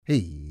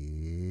It's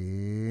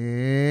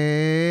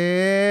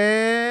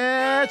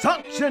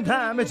auction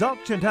time. It's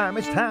auction time.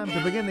 It's time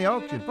to begin the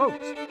auction.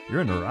 Folks,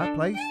 you're in the right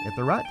place at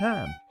the right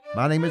time.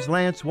 My name is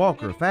Lance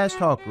Walker, fast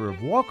talker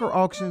of Walker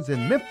Auctions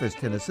in Memphis,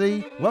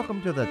 Tennessee.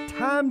 Welcome to the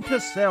Time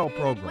to Sell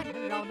program.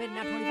 $100 bid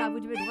now, 25.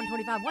 Would you bid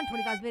 125?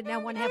 125 bid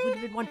now, 1/2. Would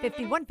you bid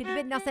 150? 150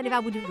 bid now,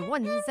 75. Would you bid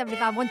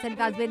 175?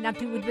 175 bid now,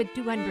 2. Would you bid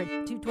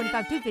 200?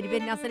 225, 250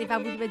 bid now,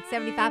 75. Would you bid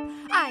 75?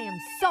 I am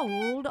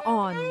sold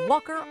on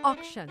Walker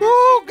Auctions.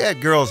 Ooh, that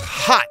girl's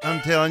hot,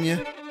 I'm telling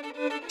you.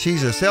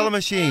 She's a selling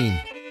machine.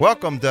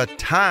 Welcome to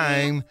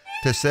Time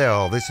to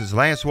Sell. This is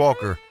Lance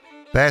Walker,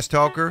 fast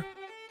talker.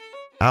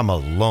 I'm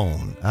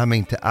alone.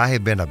 I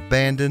have been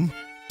abandoned.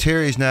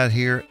 Terry's not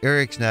here.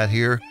 Eric's not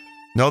here.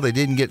 No, they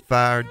didn't get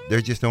fired.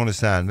 They're just on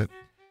assignment.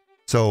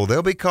 So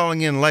they'll be calling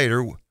in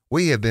later.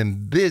 We have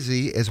been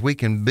busy as we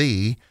can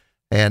be,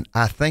 and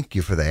I thank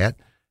you for that.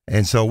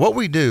 And so what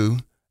we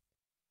do,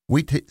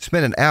 we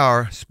spend an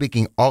hour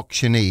speaking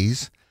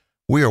auctionees.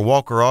 We are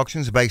Walker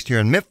Auctions based here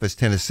in Memphis,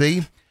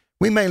 Tennessee.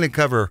 We mainly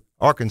cover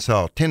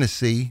Arkansas,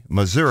 Tennessee,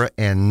 Missouri,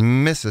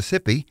 and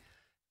Mississippi,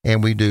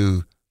 and we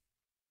do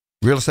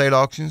real estate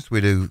auctions, we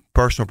do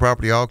personal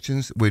property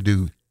auctions, we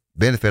do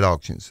benefit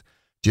auctions.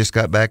 Just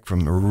got back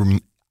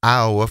from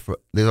Iowa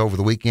over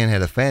the weekend,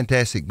 had a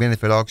fantastic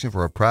benefit auction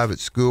for a private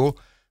school.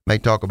 May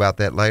talk about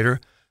that later.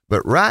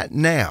 But right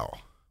now,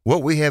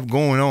 what we have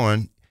going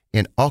on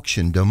in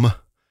auctiondom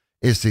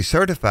is the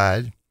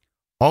Certified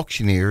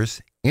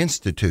Auctioneers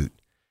Institute.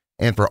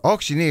 And for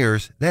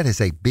auctioneers, that is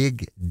a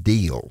big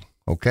deal,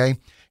 okay?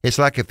 It's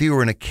like if you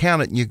were an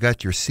accountant and you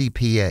got your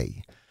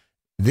CPA.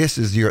 This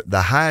is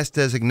the highest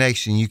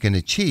designation you can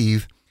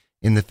achieve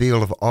in the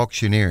field of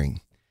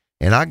auctioneering.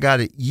 And I got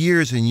it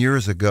years and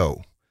years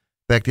ago.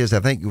 Fact is,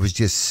 I think it was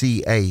just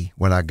CA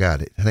when I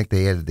got it. I think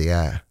they added the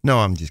I. No,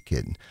 I'm just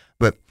kidding.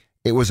 But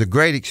it was a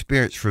great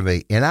experience for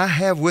me. And I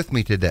have with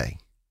me today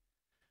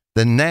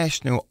the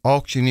National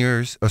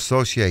Auctioneers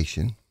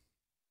Association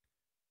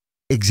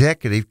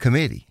Executive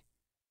Committee,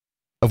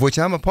 of which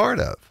I'm a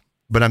part of.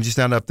 But I'm just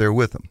not up there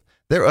with them.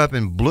 They're up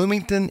in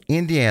Bloomington,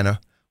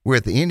 Indiana. We're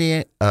at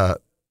the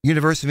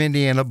University of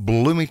Indiana,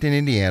 Bloomington,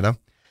 Indiana.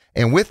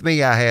 And with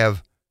me, I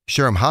have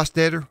Sherm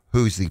Hostetter,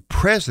 who's the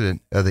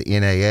president of the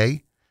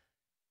NAA.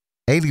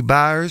 Ailey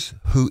Byers,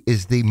 who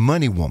is the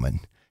money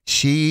woman.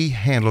 She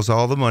handles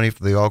all the money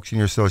for the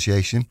Auctioneer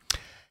Association.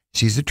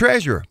 She's the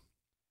treasurer.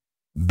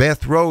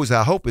 Beth Rose,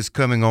 I hope, is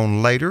coming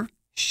on later.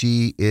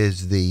 She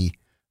is the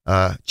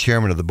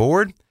chairman of the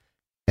board.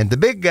 And the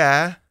big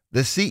guy,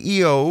 the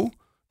CEO,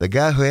 the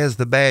guy who has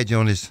the badge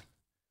on his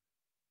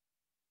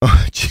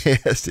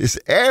chest is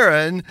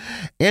Aaron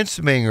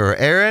Insminger.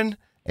 Aaron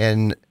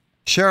and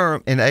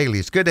Sherm and Ailey,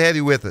 it's good to have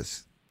you with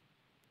us.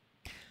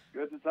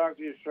 Good to talk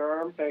to you,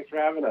 Sherm. Thanks for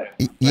having us.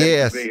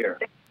 Yes. Nice to be here.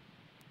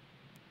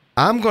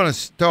 I'm going to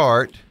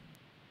start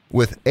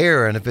with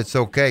Aaron, if it's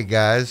okay,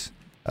 guys.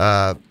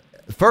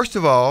 First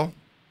of all,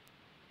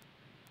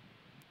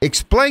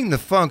 explain the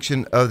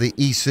function of the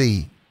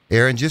EC,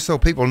 Aaron, just so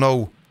people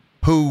know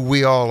who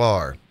we all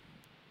are.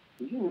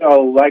 You know,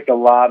 like a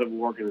lot of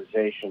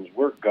organizations,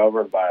 we're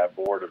governed by a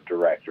board of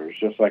directors,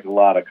 just like a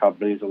lot of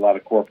companies, a lot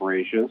of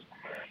corporations.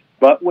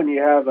 But when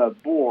you have a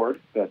board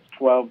that's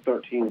 12,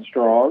 13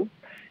 strong,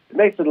 it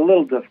makes it a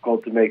little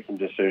difficult to make some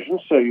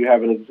decisions. So you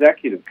have an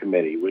executive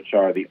committee, which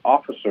are the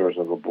officers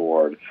of a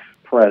board,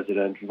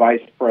 president,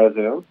 vice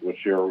president,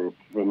 which you're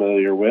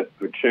familiar with,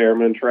 the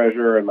chairman,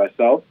 treasurer, and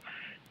myself.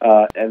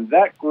 And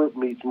that group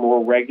meets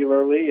more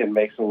regularly and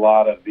makes a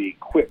lot of the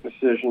quick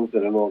decisions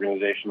that an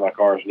organization like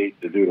ours needs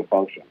to do to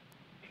function.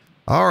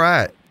 All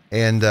right.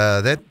 And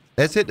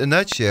that's it in a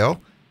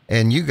nutshell.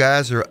 And you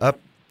guys are up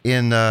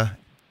in at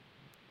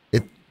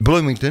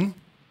Bloomington.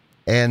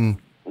 And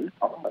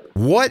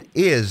what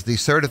is the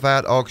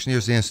Certified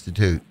Auctioneers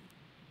Institute?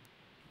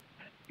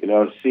 You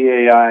know,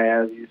 CAI,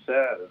 as you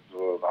said, is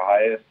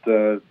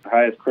the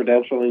highest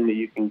credentialing that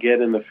you can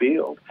get in the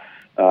field.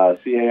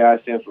 CAI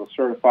stands for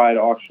Certified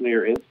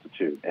Auctioneer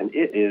Institute, and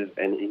it is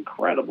an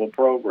incredible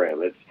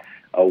program. It's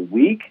a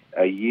week,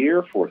 a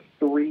year for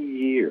 3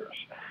 years.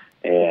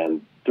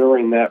 And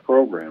during that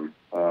program,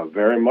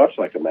 very much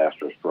like a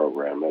master's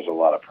program, there's a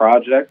lot of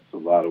projects, a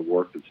lot of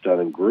work that's done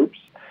in groups.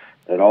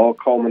 It all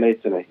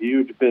culminates in a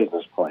huge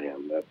business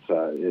plan that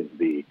is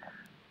the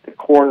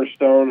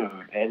cornerstone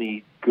of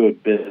any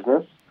good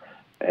business.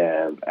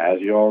 And as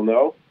you all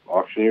know,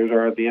 auctioneers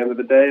are, at the end of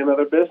the day,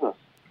 another business.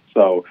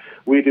 So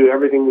we do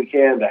everything we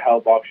can to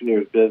help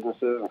auctioneers'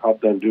 businesses and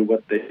help them do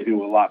what they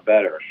do a lot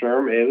better.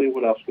 Sherm, Ailey,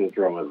 what else can you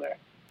throw in there?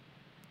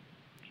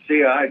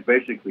 CI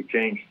basically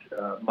changed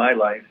my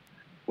life.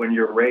 When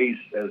you're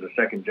raised as a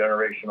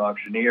second-generation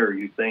auctioneer,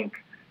 you think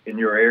in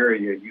your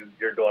area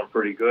you're doing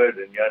pretty good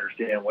and you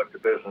understand what the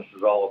business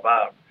is all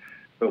about.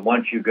 But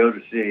once you go to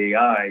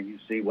CAI, you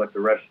see what the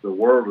rest of the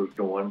world is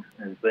doing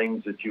and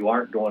things that you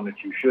aren't doing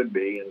that you should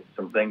be and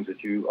some things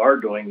that you are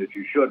doing that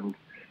you shouldn't.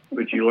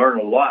 But you learn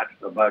a lot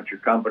about your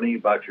company,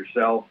 about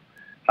yourself,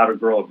 how to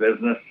grow a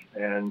business,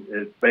 and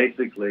it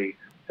basically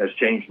has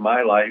changed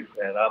my life,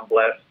 and I'm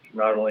blessed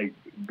not only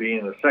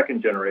being a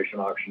second generation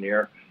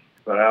auctioneer,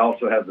 but I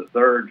also have the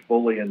third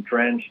fully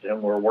entrenched,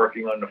 and we're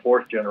working on the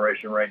fourth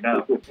generation right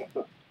now.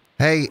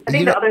 Hey, I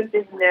think the other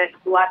thing that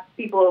lots of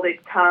people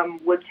that come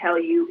would tell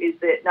you is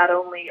that not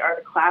only are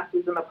the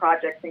classes and the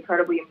projects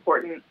incredibly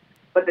important,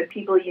 but the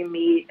people you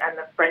meet and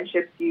the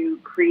friendships you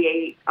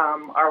create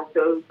are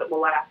those that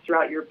will last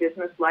throughout your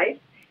business life.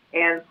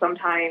 And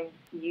sometimes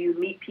you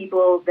meet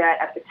people that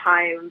at the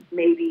time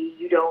maybe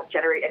you don't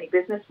generate any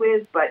business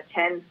with, but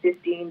 10,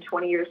 15,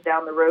 20 years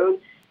down the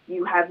road,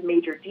 you have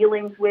major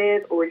dealings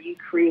with, or you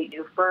create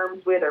new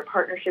firms with or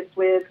partnerships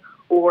with,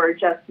 or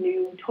just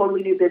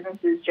totally new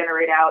businesses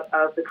generate out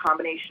of the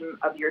combination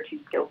of your two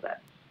skill sets.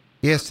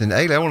 Yes, and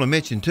Ailey, I want to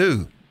mention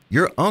too,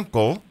 your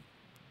uncle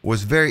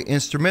was very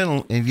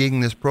instrumental in getting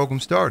this program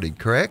started,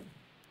 correct?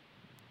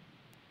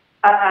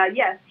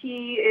 Yes,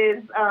 he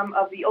is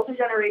of the older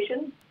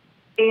generation,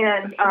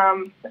 and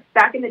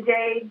back in the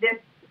day, this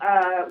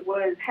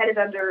was headed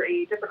under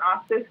a different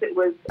auspice. It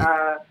was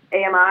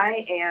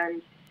AMI,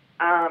 and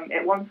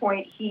at one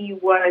point he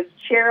was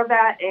chair of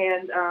that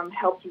and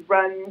helped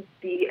run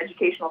the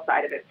educational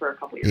side of it for a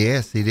couple years.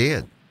 Yes, he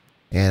did.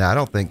 And I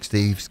don't think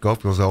Steve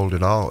Schofield's old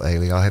at all,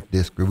 Ailey. I'll have to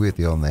disagree with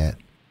you on that.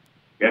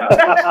 Yeah.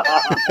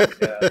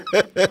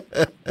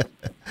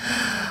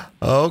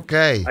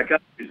 Okay. I kind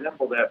of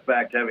resemble that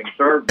fact, having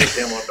served with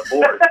him on the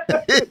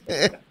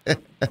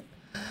board.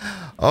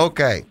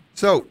 Okay.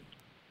 So,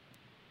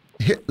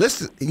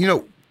 listen,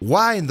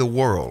 why in the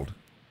world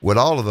would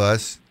all of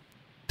us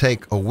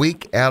take a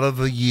week out of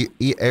a year,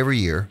 every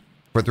year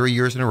for 3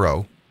 years in a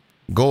row,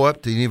 go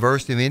up to the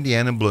University of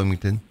Indiana in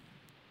Bloomington,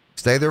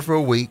 stay there for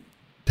a week,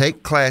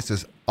 take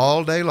classes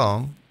all day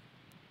long,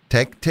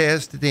 take a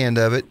test at the end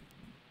of it,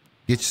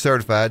 get you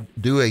certified,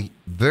 do a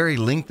very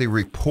lengthy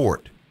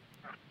report?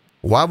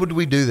 Why would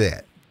we do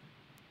that?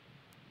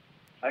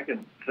 I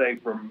can say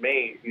for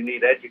me, you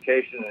need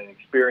education and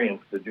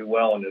experience to do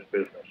well in this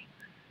business.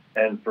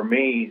 And for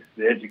me,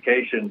 the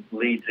education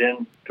leads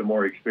into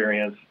more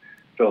experience.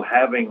 So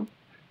having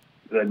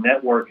the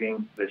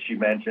networking that she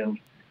mentioned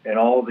and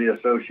all the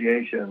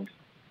associations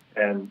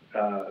and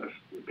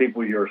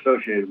people you're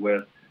associated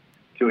with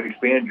to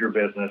expand your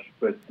business.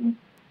 But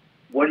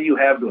what do you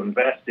have to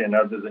invest in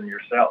other than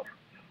yourself?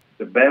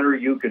 The better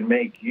you can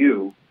make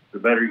you, the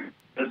better your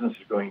business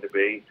is going to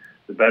be,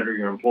 the better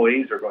your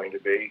employees are going to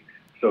be.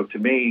 So to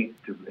me,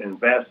 to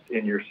invest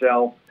in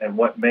yourself and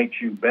what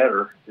makes you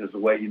better is the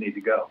way you need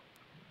to go.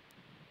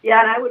 Yeah,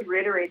 and I would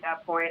reiterate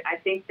that point. I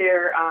think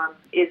there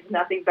is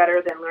nothing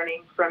better than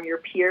learning from your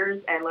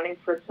peers and learning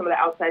from some of the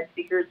outside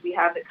speakers we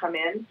have that come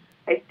in.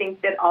 I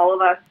think that all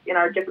of us in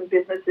our different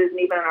businesses and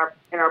even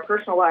in our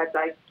personal lives,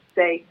 I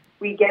say,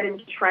 we get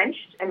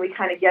entrenched and we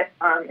kind of get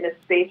in a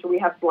space where we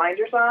have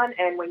blinders on.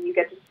 And when you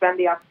get to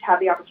have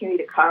the opportunity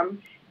to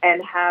come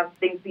and have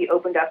things be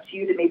opened up to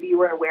you that maybe you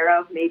weren't aware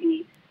of,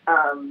 maybe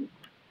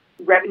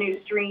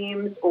revenue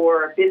streams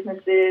or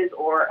businesses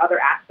or other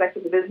aspects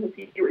of the business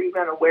you were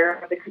even unaware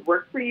of that could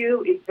work for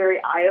you, it's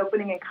very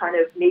eye-opening and kind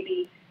of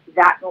maybe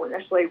that won't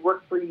necessarily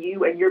work for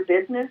you and your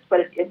business,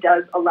 but it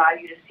does allow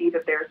you to see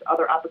that there's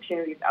other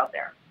opportunities out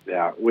there.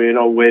 Yeah,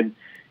 when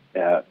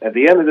at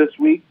the end of this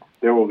week,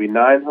 there will be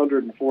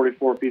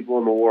 944 people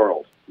in the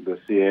world with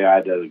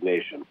CAI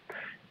designation.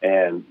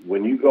 And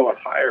when you go and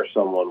hire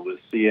someone with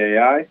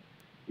CAI,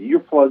 you're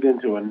plugged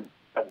into a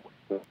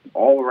network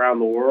all around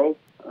the world,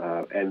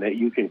 and that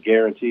you can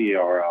guarantee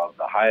are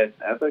the highest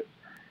ethics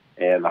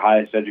and the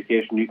highest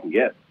education you can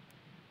get.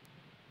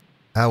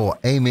 I will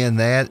amen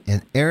that.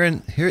 And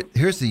Aaron,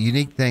 here's the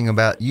unique thing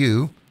about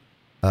you.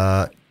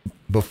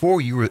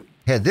 Before you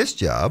had this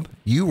job,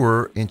 you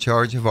were in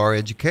charge of our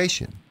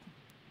education.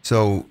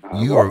 So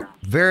you are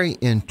very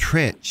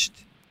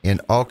entrenched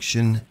in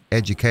auction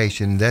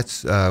education.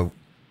 That's, to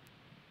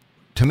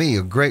me,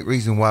 a great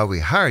reason why we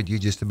hired you,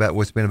 just about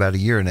what's been about a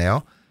year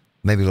now,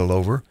 maybe a little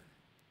over.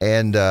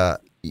 And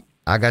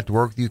I got to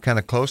work with you kind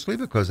of closely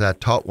because I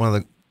taught one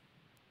of the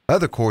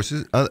other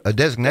courses, a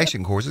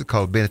designation courses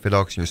called Benefit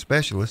Auctioneer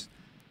Specialist.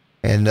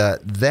 And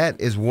that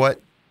is what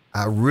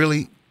I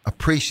really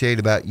appreciate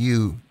about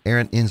you,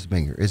 Aaron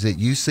Insminger, is that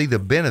you see the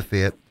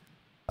benefit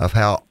of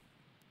how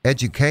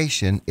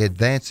education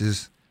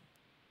advances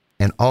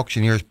an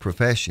auctioneer's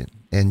profession.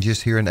 And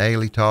just hearing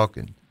Ailey talk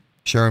and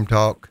Sherm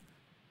talk,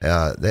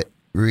 that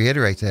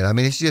reiterates that. I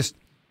mean, it's just,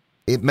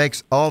 it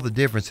makes all the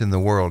difference in the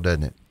world,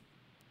 doesn't it?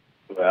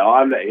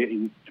 Well,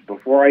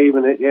 before I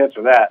even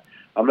answer that,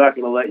 I'm not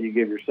going to let you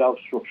give yourself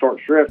short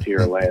shrift here,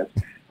 Lance.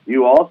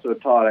 You also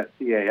taught at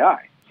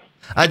CAI.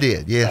 I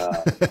did, yes.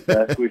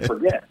 Lest we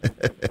forget.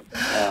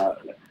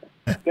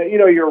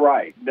 You're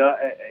right. No,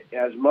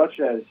 as much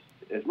as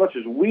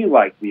we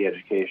like the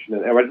education,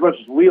 and as much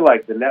as we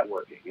like the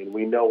networking, and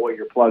we know what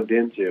you're plugged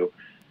into,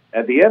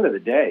 at the end of the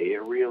day,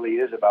 it really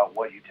is about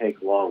what you take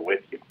along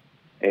with you.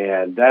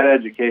 And that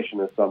education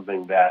is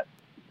something that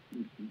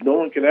no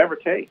one can ever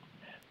take.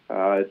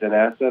 It's an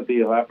asset that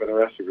you'll have for the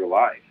rest of your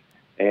life.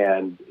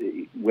 And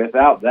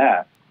without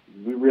that,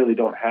 we really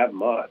don't have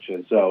much.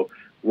 And so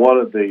one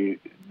of the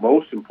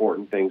most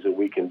important things that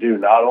we can do,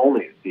 not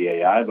only at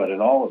CAI, but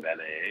in all of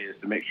NAA, is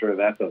to make sure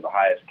that's of the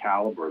highest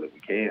caliber that we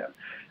can.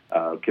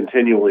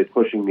 Continually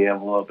pushing the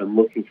envelope and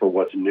looking for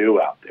what's new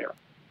out there.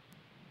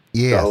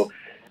 Yes. So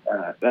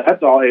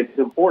that's all. It's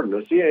important.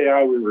 The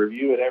CAI, we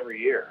review it every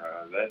year.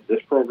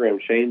 This program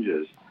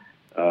changes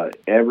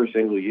every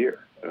single year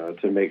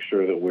to make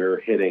sure that we're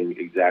hitting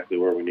exactly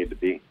where we need to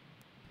be.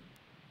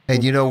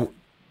 And, you know,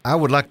 I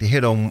would like to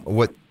hit on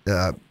what,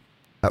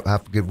 I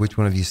forget which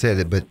one of you said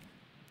it, but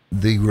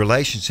the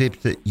relationships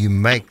that you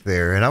make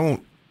there. And I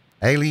want,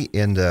 Ailey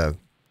and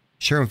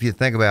Sherman, if you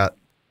think about,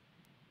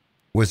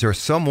 was there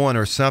someone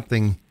or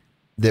something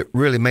that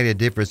really made a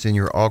difference in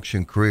your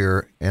auction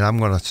career? And I'm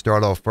going to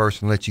start off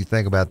first and let you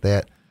think about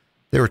that.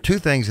 There were two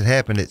things that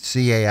happened at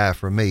CAI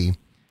for me.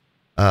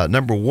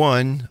 Number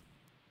one,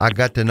 I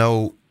got to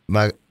know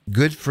my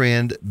good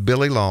friend,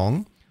 Billy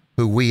Long,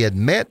 who we had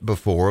met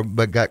before,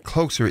 but got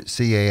closer at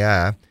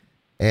CAI.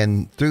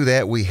 And through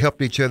that, we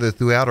helped each other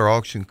throughout our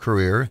auction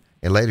career.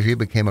 And later he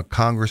became a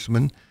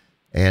congressman.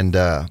 And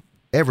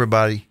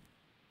everybody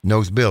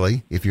knows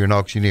Billy, if you're an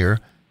auctioneer.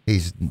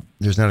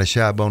 There's not a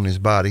shy bone in his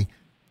body.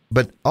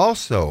 But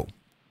also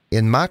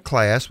in my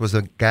class was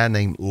a guy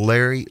named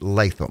Larry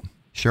Latham.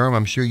 Sherm,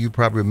 I'm sure you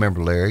probably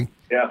remember Larry.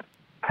 Yeah.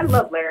 I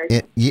love Larry.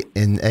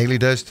 And Ailey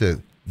does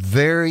too.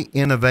 Very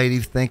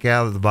innovative, think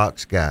out of the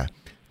box guy.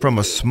 From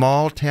a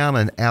small town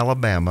in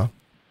Alabama.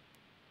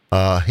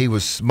 He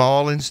was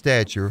small in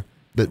stature,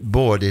 but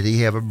boy, did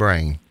he have a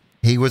brain.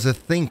 He was a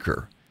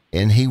thinker,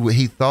 and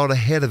he thought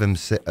ahead of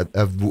himself.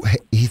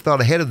 He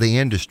thought ahead of the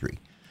industry.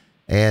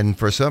 And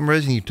for some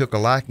reason, he took a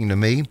liking to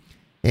me,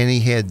 and he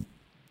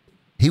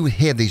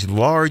had these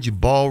large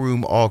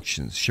ballroom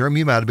auctions. Sherm,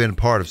 you might have been a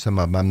part of some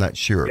of them. I'm not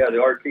sure. Yeah, the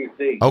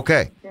RTC.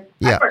 Okay.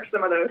 Yeah. I worked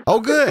some of those. Oh,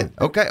 good.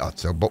 Okay.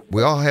 So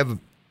we all have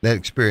that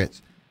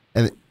experience.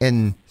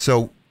 And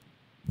so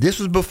this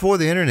was before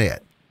the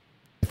internet.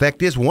 In fact,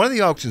 this one of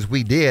the auctions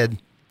we did,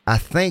 I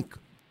think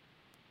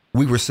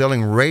we were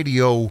selling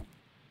radio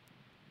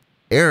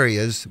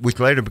areas, which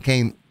later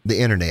became the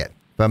internet,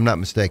 if I'm not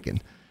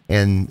mistaken.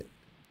 And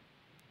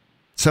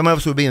some of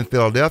us would be in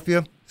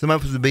Philadelphia, some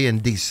of us would be in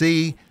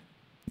D.C.,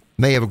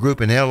 may have a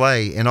group in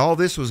L.A., and all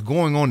this was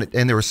going on,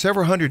 and there were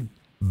several hundred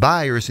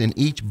buyers in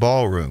each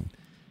ballroom.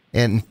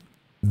 And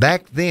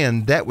back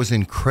then, that was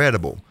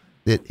incredible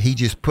that he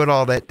just put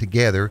all that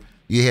together.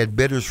 You had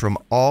bidders from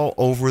all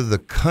over the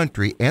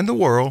country and the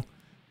world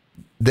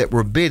that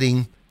were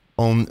bidding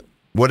on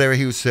whatever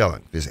he was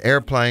selling. If it's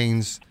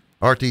airplanes,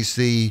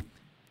 RTC,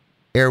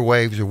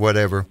 airwaves, or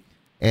whatever.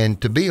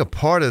 And to be a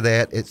part of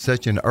that at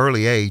such an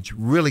early age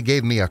really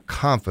gave me a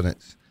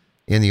confidence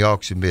in the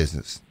auction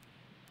business.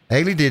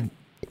 Ailey, did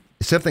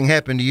something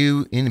happen to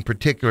you in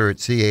particular at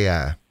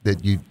CAI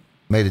that you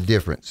made a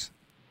difference?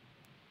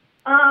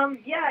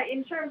 Yeah,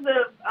 in terms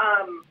of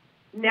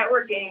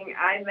networking,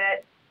 I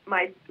met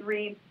my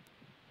pretty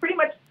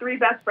much three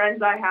best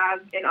friends I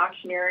have in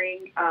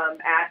auctioneering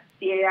at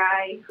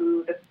CAI,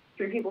 who the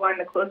three people I'm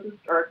the closest,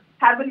 or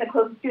have been the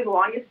closest to the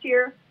longest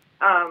here,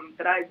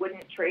 that I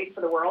wouldn't trade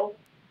for the world.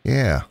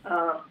 Yeah.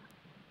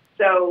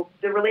 So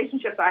the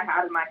relationships I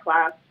had in my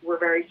class were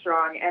very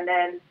strong. And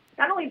then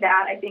not only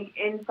that, I think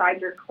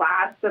inside your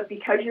class, but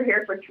because you're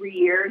here for 3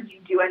 years, you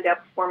do end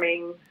up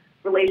forming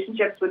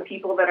relationships with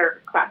people that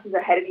are classes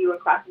ahead of you and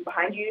classes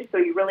behind you. So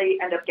you really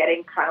end up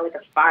getting kind of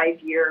like a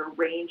 5-year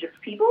range of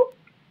people.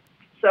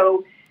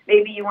 So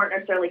maybe you weren't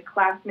necessarily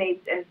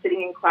classmates and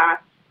sitting in class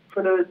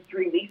for those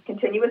 3 weeks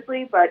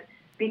continuously, but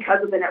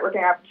because of the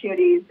networking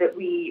opportunities that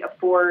we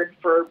afford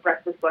for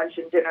breakfast, lunch,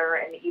 and dinner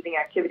and evening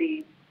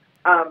activities,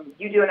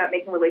 you do end up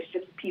making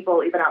relationships with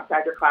people even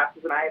outside your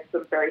classes, and I have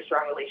some very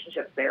strong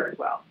relationships there as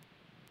well.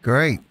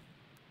 Great.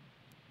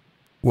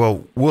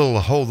 Well, we'll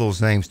hold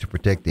those names to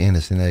protect the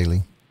innocent,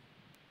 Ailey.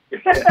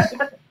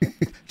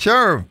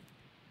 Sure.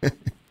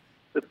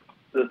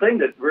 The thing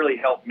that really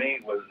helped me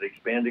was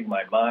expanding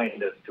my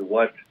mind as to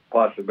what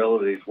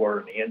possibilities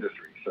were in the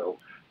industry. So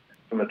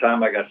from the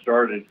time I got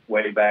started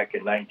way back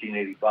in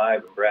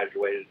 1985 and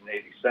graduated in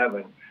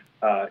 87,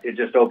 it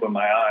just opened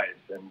my eyes.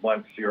 And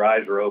once your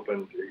eyes are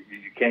opened,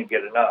 you can't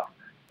get enough.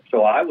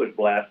 So I was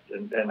blessed,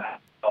 and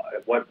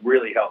what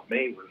really helped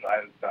me was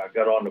I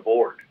got on the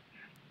board.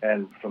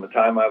 And from the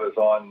time I was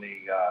on the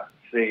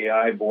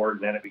CAI board,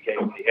 and then it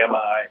became the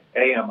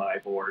AMI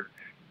board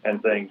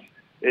and things,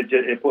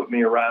 it put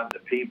me around the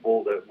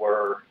people that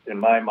were, in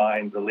my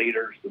mind, the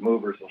leaders, the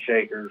movers and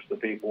shakers, the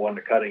people on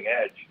the cutting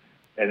edge.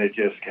 And it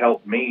just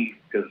helped me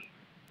because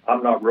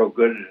I'm not real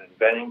good at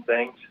inventing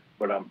things,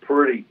 but I'm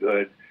pretty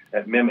good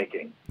at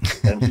mimicking.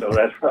 And so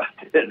that's what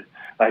I did.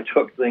 I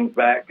took things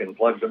back and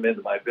plugged them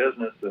into my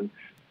business.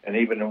 And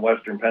even in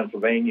Western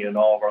Pennsylvania and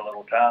all of our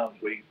little towns,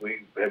 we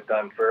have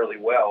done fairly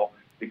well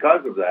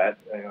because of that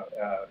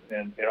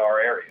in our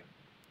area.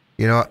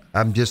 You know,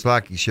 I'm just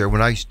like you, Sher.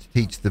 When I used to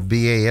teach the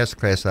BAS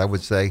class, I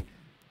would say,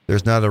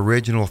 there's not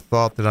original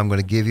thought that I'm going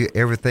to give you.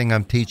 Everything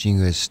I'm teaching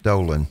you is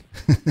stolen.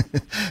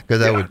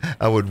 Because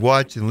I would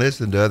watch and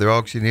listen to other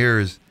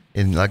auctioneers,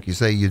 and like you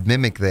say, you'd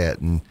mimic that.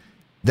 And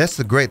that's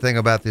the great thing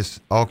about this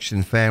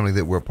auction family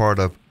that we're part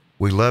of.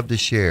 We love to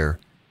share,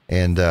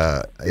 and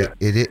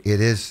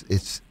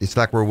it's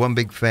like we're one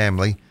big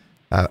family,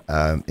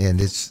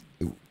 and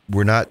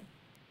we're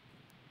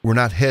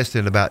not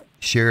hesitant about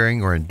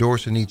sharing or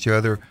endorsing each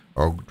other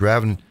or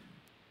driving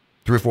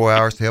 3 or 4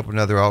 hours to help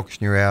another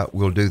auctioneer out.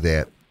 We'll do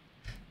that.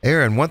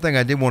 Aaron, one thing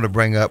I did want to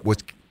bring up was,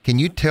 can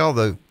you tell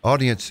the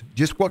audience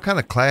just what kind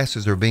of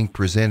classes are being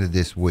presented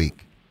this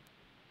week?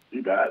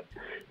 You bet.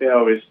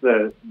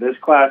 This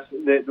class,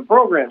 the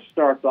program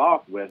starts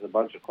off with a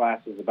bunch of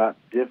classes about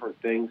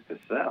different things to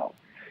sell.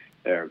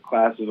 There are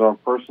classes on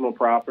personal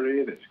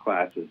property. There's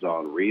classes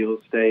on real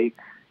estate,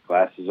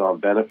 classes on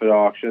benefit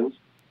auctions.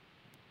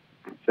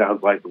 It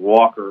sounds like the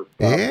Walker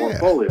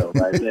portfolio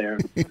right there.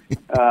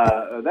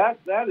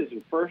 That is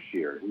in first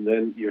year. And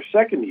then your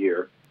second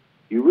year,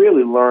 you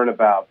really learn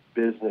about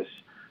business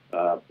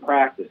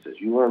practices.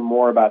 You learn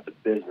more about the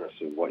business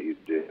of what you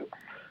do.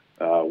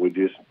 We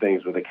do some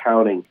things with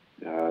accounting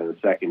in the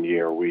second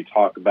year. We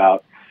talk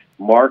about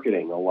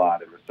marketing a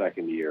lot in the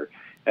second year.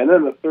 And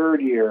then the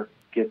third year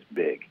gets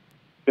big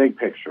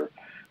picture.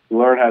 You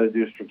learn how to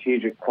do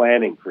strategic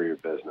planning for your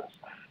business.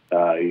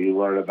 You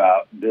learn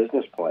about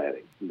business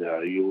planning.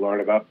 You learn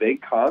about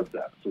big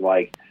concepts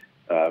like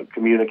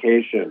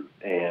communication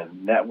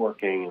and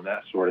networking and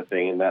that sort of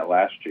thing in that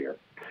last year.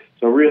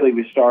 So really,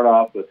 we start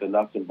off with the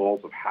nuts and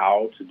bolts of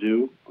how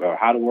to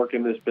work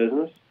in this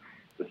business.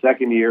 The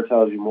second year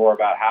tells you more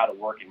about how to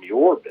work in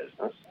your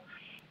business.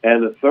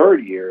 And the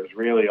third year is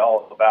really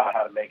all about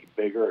how to make it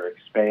bigger,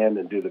 expand,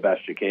 and do the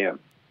best you can.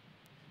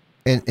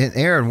 And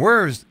Aaron,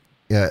 where's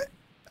I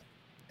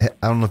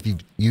don't know if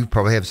you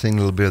probably have seen a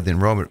little bit of the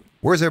enrollment.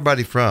 Where's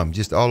everybody from?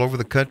 Just all over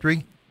the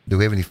country? Do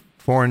we have any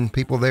foreign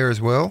people there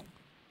as well?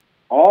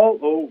 All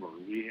over.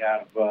 We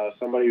have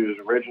somebody who's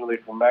originally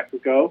from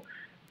Mexico.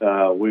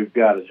 We've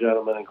got a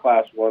gentleman in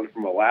Class 1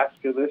 from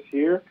Alaska this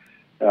year.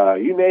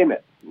 You name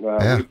it.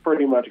 We've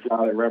pretty much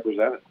got it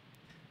represented.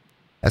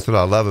 That's what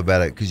I love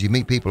about it, because you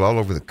meet people all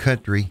over the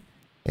country,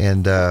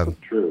 and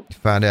True. you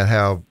find out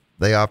how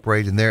they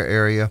operate in their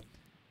area.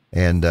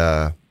 And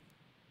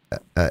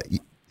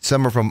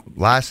some are from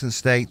licensed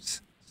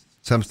states.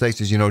 Some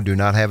states, as you know, do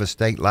not have a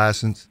state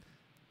license.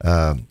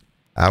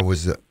 I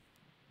was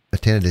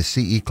attended a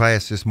CE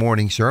class this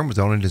morning. Sherm was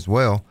on it as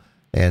well,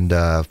 and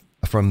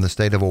from the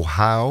state of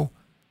Ohio.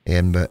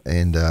 And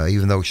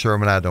even though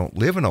Sherm and I don't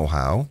live in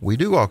Ohio, we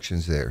do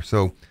auctions there.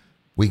 So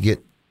we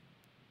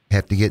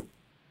have to get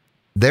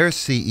their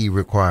CE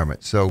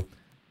requirements. So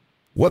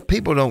what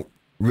people don't,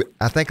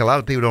 I think a lot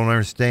of people don't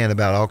understand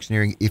about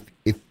auctioneering.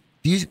 If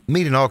you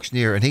meet an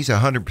auctioneer and he's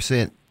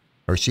 100%,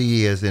 or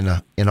she is in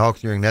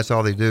auctioneering, that's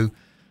all they do,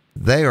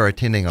 they are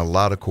attending a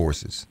lot of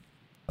courses,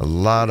 a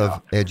lot of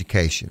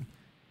education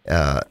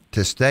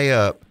to stay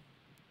up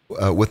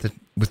with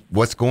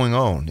what's going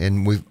on.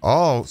 And we've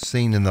all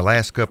seen in the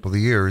last couple of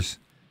years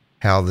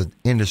how the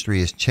industry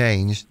has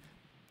changed.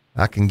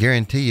 I can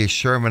guarantee you,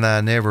 Sherm and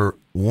I never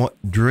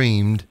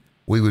dreamed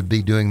we would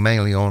be doing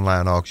mainly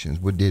online auctions.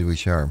 What did we,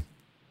 Sherm?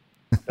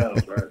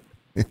 That's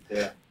right.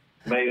 Yeah,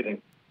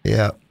 amazing.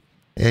 Yeah,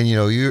 and you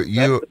know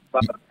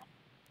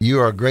you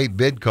are a great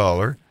bid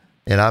caller,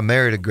 and I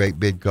married a great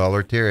bid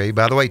caller, Terry.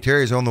 By the way,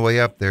 Terry's on the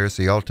way up there,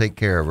 so y'all take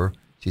care of her.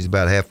 She's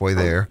about halfway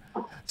there.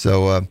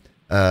 So,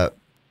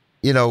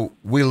 you know,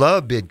 we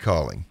love bid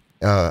calling.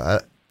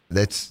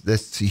 That's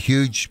a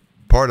huge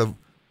part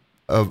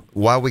of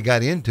why we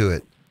got into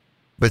it.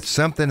 But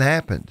something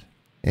happened,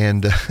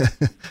 and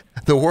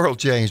the world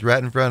changed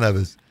right in front of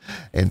us,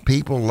 and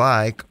people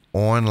like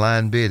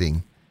online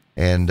bidding.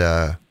 And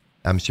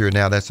I'm sure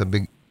now that's a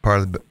big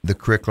part of the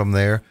curriculum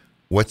there.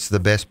 What's the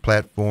best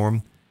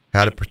platform?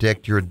 How to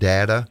protect your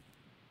data?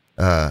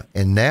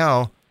 And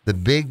now the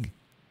big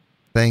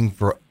thing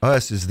for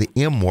us is the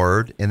M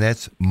word, and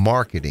that's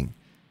marketing.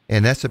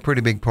 And that's a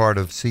pretty big part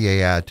of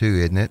CAI too,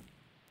 isn't it?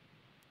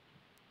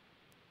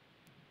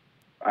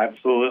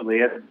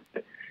 Absolutely.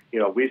 You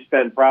know, we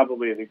spend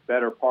probably the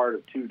better part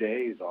of 2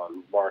 days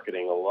on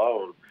marketing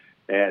alone.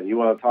 And you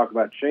want to talk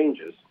about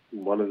changes.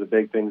 One of the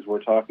big things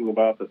we're talking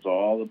about that's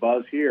all the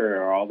buzz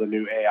here are all the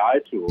new AI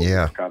tools that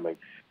are coming.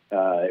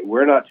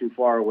 We're not too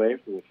far away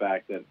from the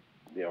fact that,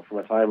 you know, from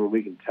a time when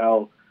we can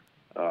tell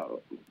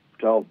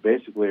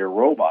basically a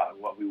robot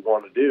what we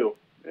want to do,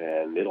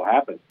 and it'll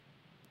happen.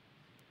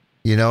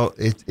 You know,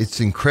 it's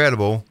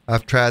incredible.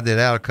 I've tried that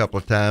out a couple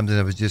of times, and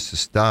I was just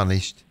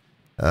astonished.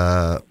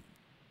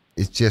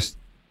 It's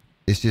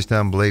just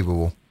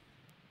unbelievable.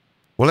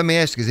 Well, let me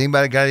ask you: has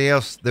anybody got anything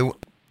else they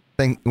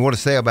want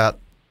to say about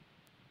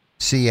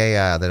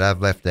CAI that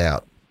I've left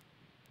out?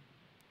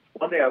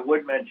 One thing I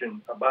would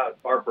mention about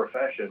our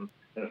profession,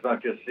 and it's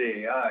not just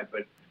CAI,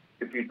 but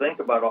if you think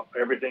about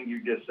everything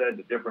you just said,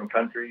 the different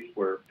countries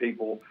where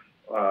people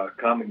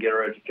come and get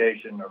our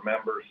education, our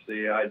members,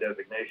 CAI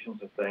designations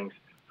and things,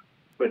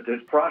 but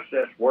this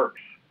process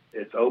works.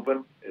 It's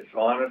open, it's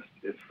honest,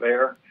 it's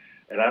fair,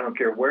 and I don't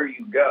care where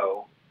you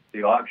go,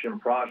 the auction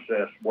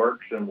process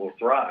works and will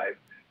thrive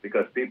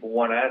because people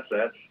want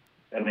assets,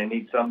 and they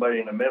need somebody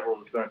in the middle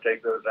that's going to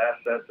take those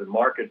assets and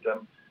market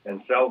them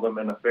and sell them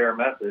in a fair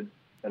method.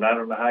 And I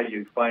don't know how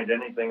you find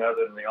anything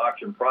other than the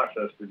auction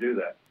process to do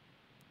that.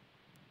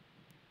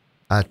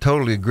 I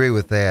totally agree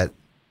with that.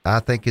 I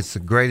think it's the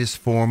greatest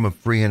form of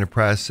free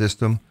enterprise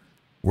system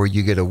where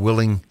you get a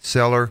willing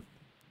seller,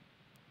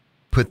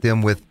 put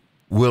them with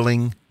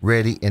willing,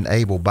 ready, and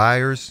able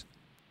buyers.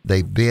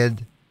 They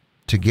bid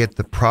to get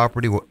the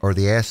property or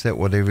the asset,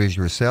 whatever it is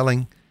you're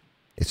selling.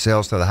 It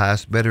sells to the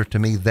highest bidder. To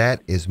me,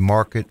 that is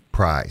market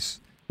price.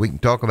 We can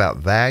talk about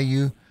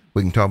value.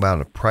 We can talk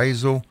about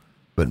appraisal,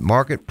 but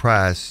market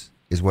price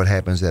is what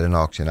happens at an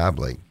auction, I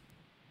believe.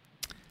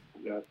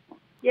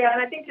 Yeah,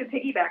 and I think to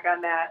piggyback on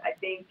that, I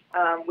think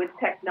with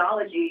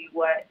technology,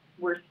 what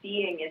we're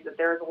seeing is that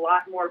there's a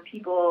lot more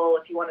people,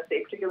 if you want to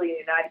say particularly in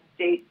the United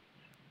States,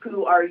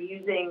 who are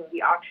using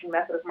the auction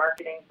method of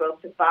marketing both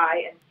to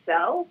buy and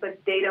sell, but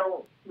they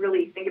don't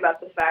really think about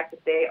the fact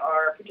that they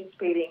are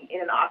participating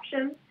in an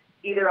auction,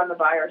 either on the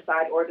buyer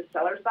side or the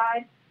seller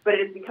side, but it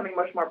is becoming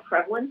much more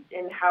prevalent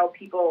in how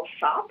people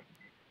shop.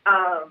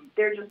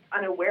 They're just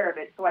unaware of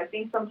it. So I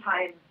think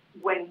sometimes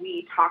when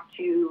we talk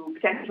to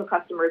potential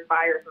customers,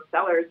 buyers, and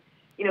sellers,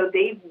 you know,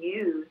 they've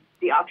used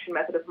the auction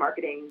method of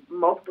marketing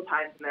multiple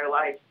times in their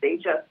lives. They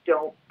just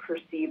don't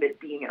perceive it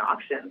being an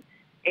auction.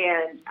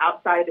 And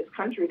outside of this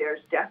country,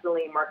 there's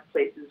definitely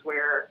marketplaces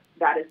where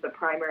that is the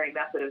primary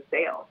method of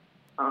sale.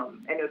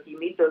 And if you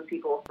meet those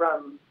people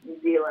from New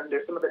Zealand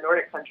or some of the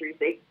Nordic countries,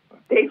 they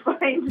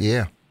find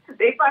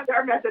they find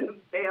our method of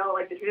sale,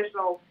 like the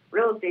traditional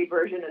real estate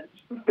version, is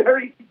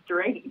very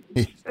strange.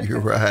 You're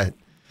right.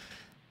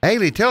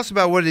 Ailey, tell us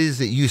about what it is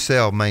that you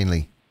sell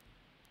mainly.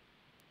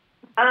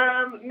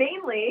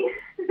 Mainly,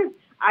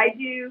 I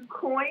do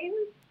coins.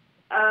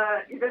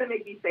 You're going to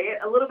make me say it.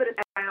 A little bit of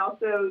that. I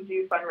also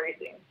do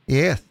fundraising.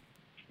 Yes.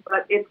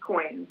 But it's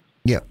coins.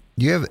 Yeah.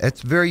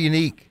 That's a very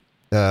unique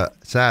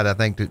side, I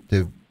think,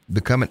 to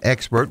become an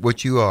expert,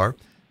 which you are,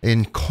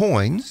 in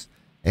coins.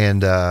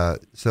 And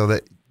so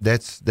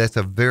that's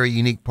a very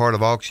unique part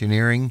of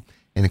auctioneering.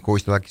 And, of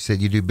course, like you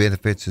said, you do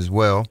benefits as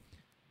well.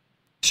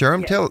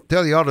 Sherm, tell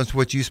the audience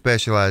what you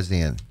specialize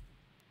in.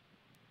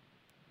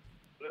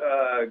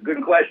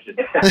 Good question.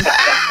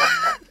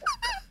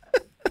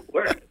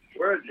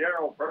 We're a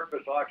general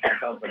purpose auction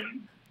company.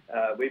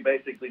 We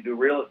basically do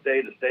real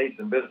estate, estates,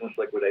 and business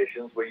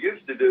liquidations. We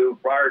used to do,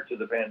 prior to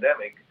the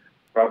pandemic,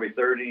 probably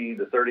 30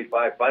 to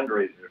 35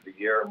 fundraisers a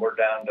year, and we're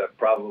down to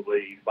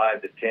probably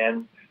 5 to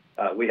 10.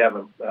 We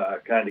haven't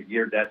kind of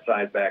geared that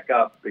side back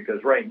up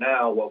because right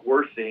now what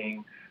we're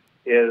seeing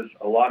is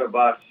a lot of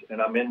us,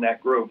 and I'm in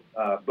that group,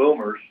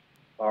 boomers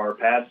are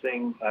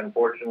passing,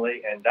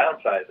 unfortunately, and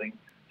downsizing.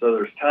 So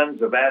there's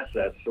tons of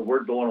assets. So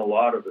we're doing a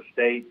lot of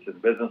estates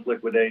and business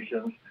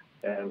liquidations.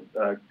 And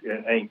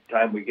any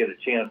time we get a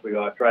chance, we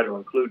try to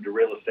include the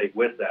real estate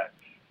with that.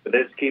 But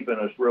it's keeping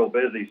us real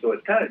busy. So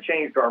it's kind of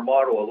changed our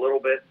model a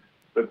little bit.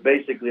 But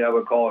basically, I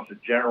would call us a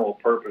general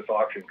purpose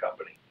auction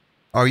company.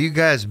 Are you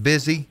guys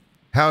busy?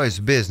 How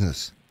is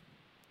business?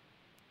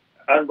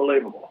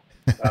 Unbelievable.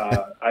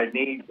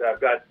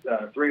 I've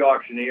got 3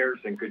 auctioneers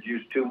and could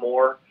use 2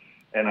 more.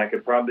 And I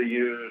could probably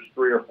use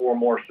 3 or 4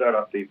 more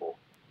setup people.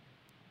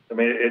 I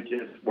mean,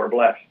 we're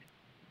blessed.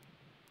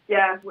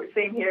 Yeah,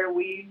 same here.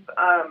 We've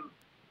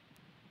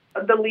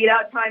the lead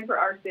out time for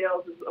our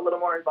sales is a little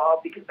more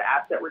involved because of the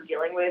asset we're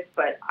dealing with,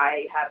 but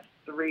I have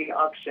 3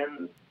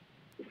 auctions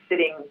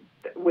sitting,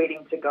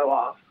 waiting to go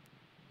off,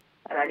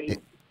 and I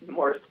need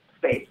more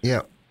space.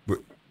 Yeah,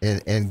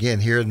 and again,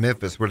 here in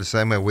Memphis, we're the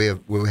same way.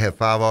 We have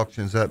 5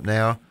 auctions up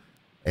now,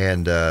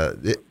 and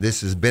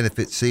this is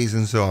benefit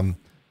season, so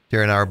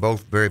Terry and I are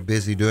both very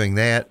busy doing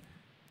that,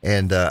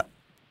 and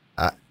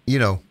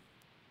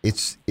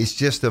it's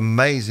just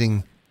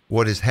amazing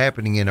what is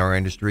happening in our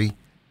industry.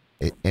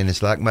 And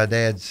it's like my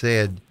dad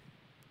said,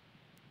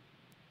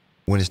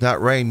 when it's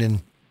not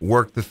raining,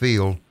 work the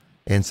field.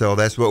 And so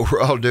that's what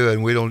we're all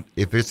doing.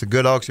 If it's a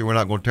good auction, we're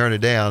not going to turn it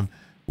down.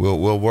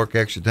 We'll work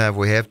extra time if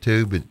we have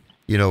to. But,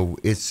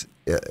 it's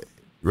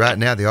right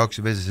now the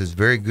auction business is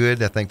very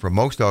good. I think for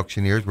most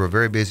auctioneers, we're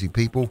very busy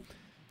people.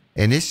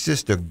 And it's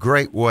just a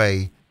great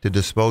way to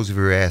dispose of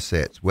your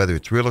assets, whether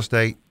it's real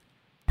estate,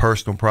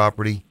 personal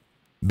property,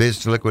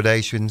 business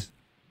liquidations,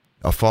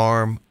 a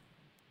farm.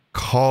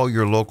 Call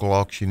your local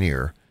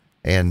auctioneer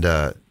and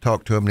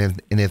talk to them.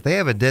 And if they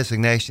have a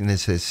designation that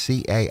says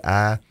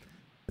CAI,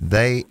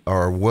 they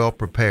are well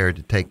prepared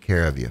to take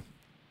care of you.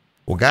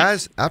 Well,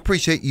 guys, I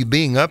appreciate you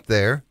being up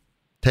there,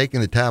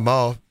 taking the time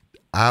off.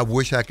 I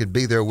wish I could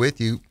be there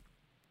with you.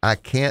 I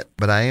can't,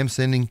 but I am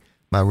sending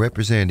my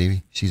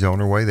representative. She's on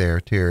her way there,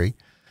 Terry.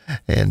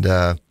 And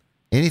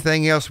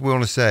anything else we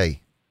want to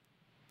say?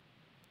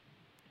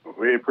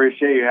 We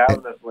appreciate you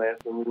having us, Lance,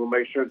 and we'll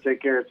make sure to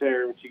take care of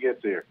Terry when she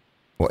gets here.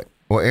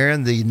 Well,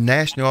 Aaron, the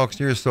National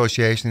Auctioneer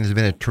Association has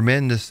been a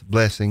tremendous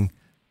blessing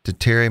to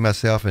Terry,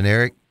 myself, and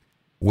Eric.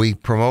 We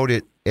promote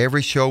it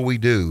every show we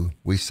do.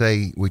 We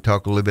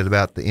talk a little bit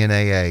about the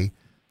NAA.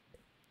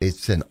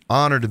 It's an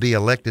honor to be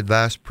elected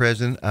vice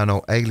president. I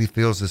know Ailey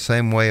feels the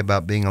same way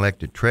about being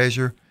elected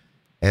treasurer,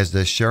 as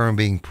does Sharon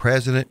being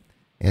president.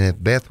 And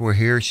if Beth were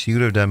here, she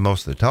would have done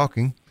most of the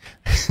talking.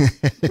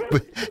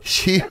 but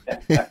she,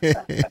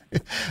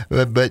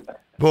 but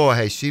boy,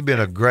 has she been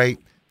a great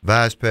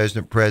vice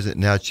president,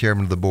 now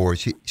chairman of the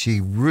board.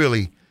 She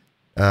really,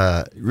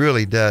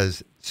 really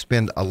does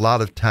spend a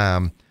lot of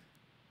time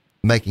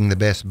making the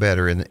best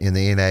better in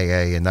the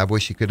NAA. And I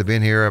wish she could have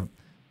been here.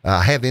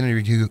 I have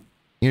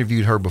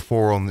interviewed her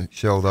before on the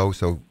show, though,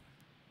 so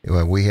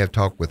we have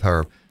talked with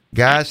her.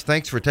 Guys,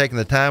 thanks for taking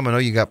the time. I know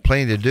you got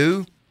plenty to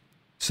do,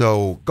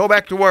 so go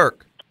back to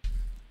work.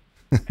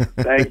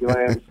 Thank you,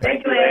 Lance.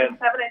 Thank you, Lance.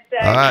 Have a nice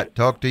day. All right,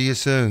 talk to you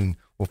soon.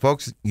 Well,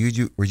 folks,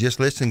 you were just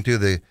listening to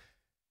the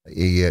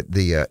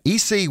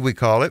EC, we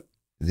call it,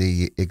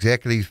 the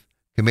Executive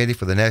Committee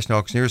for the National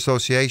Auctioneer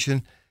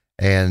Association,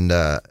 and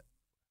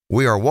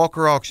we are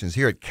Walker Auctions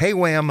here at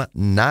KWAM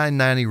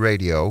 990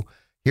 Radio,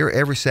 here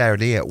every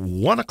Saturday at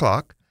 1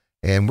 o'clock,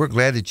 and we're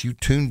glad that you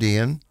tuned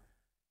in.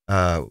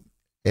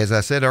 As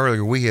I said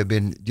earlier, we have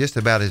been just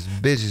about as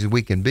busy as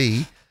we can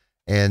be,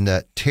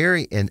 and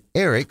Terry and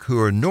Eric, who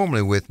are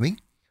normally with me,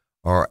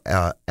 are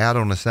out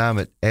on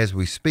assignment as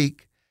we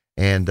speak,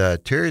 and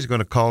Terry's going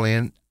to call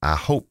in, I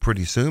hope,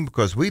 pretty soon,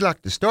 because we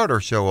like to start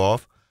our show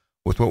off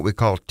with what we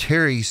call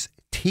Terry's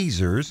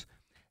Teasers,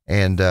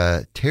 and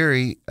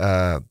Terry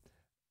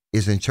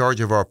is in charge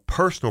of our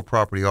personal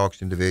property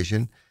auction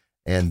division,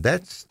 and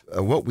that's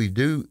what we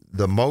do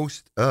the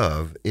most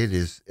of. It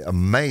is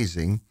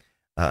amazing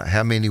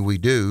how many we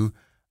do.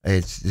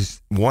 It's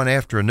just one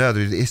after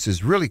another. This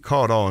has really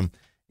caught on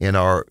in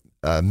our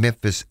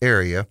Memphis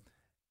area,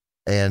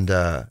 and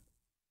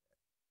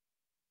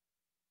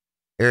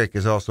Eric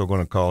is also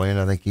going to call in.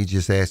 I think he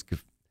just asked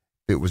if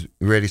it was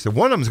ready. So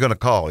one of them is going to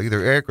call,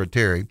 either Eric or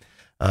Terry.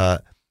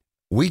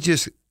 We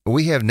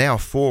have now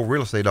 4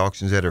 real estate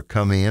auctions that are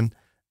come in,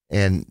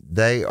 and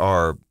they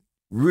are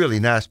really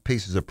nice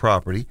pieces of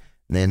property,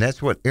 and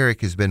that's what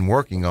Eric has been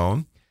working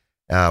on.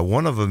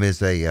 One of them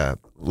is a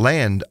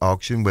land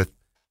auction with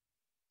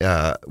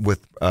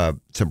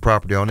some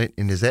property on it.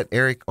 And is that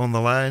Eric on the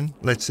line?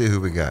 Let's see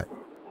who we got.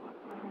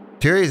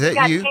 Terry, is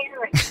that you?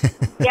 Terry.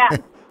 Yeah.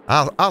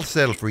 I'll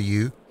settle for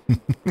you.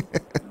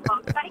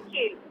 Well, thank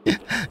you.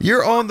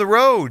 You're on the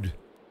road.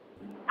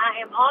 I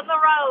am on the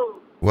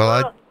road.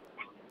 Well,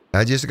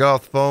 I just got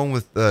off the phone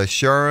with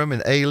Sherm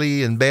and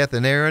Ailey and Beth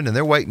and Aaron, and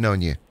they're waiting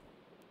on you.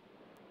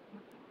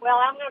 Well,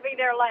 I'm going to be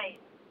there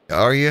late.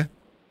 Are you?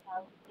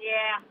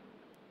 Yeah.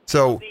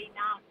 So, It'll be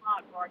 9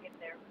 o'clock before I get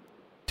there.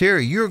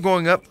 Terry, you're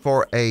going up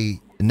for a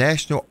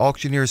National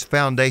Auctioneers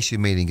Foundation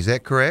meeting. Is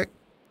that correct?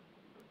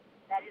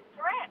 That is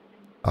correct.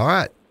 All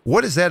right.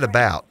 What is that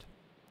about?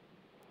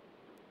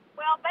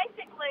 Well,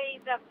 basically,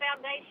 the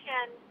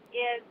foundation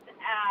is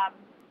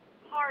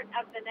part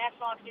of the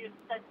National Auctioneers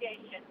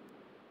Association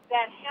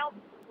that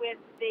helps with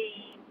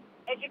the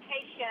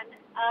education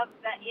of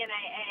the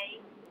NAA.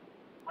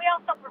 We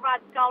also provide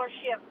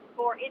scholarships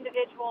for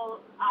individual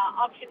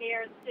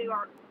auctioneers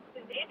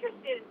who's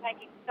interested in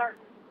taking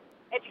certain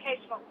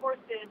educational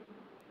courses,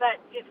 but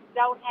just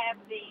don't have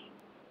the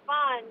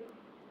funds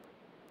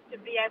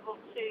to be able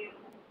to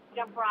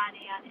jump right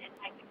in and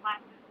take the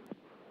classes,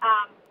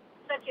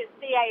 such as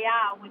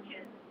CAI, which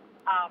is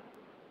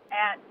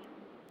at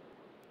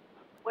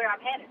where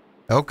I'm headed.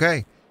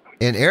 Okay.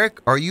 And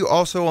Eric, are you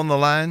also on the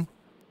line?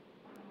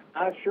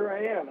 I sure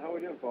am. How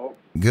we doing, folks?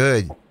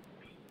 Good.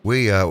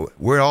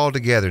 We're all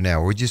together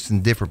now. We're just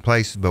in different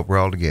places, but we're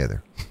all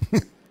together.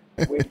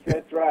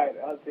 That's right.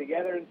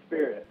 Together in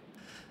spirit.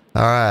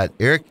 All right,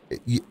 Eric.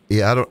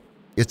 Yeah,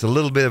 it's a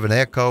little bit of an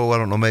echo. I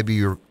don't know. Maybe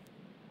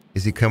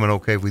is he coming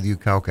okay with you?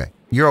 Okay.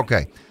 You're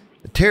okay.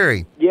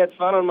 Terry. Yeah, it's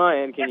fine on my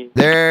end. Can you?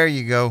 There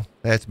you go.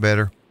 That's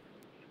better.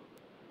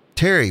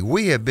 Terry,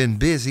 we have been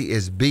busy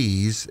as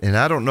bees, and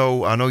I don't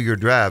know. I know you're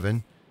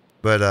driving,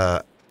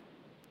 but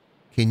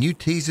can you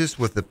tease us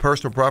with the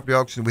personal property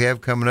auction we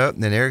have coming up?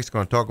 And then Eric's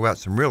going to talk about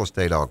some real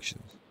estate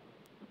auctions.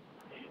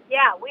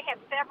 Yeah, we have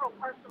several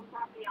personal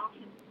property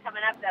auctions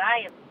coming up that I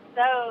am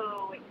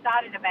so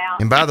excited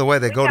about. And by the way,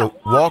 they go to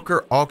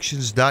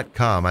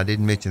walkerauctions.com. I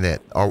didn't mention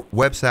that. Our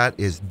website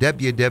is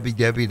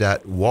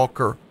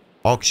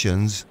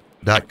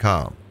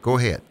www.walkerauctions.com. Go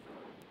ahead.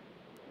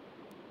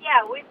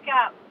 Yeah, we've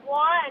got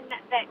one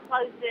that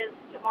closes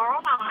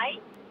tomorrow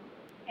night,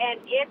 and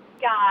it's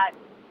got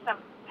some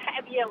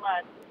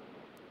fabulous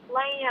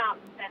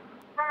lamps and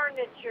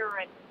furniture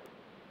and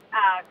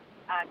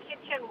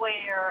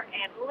kitchenware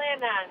and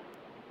linen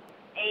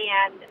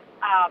and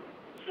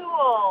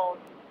tools,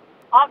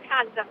 all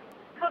kinds of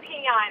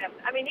cooking items.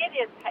 I mean,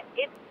 it's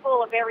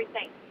full of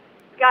everything.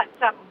 It's got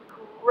some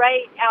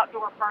great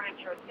outdoor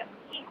furniture. It's got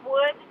teak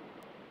wood,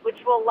 which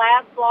will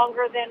last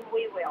longer than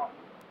we will.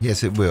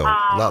 Yes, it will.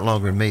 A lot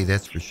longer than me,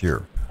 that's for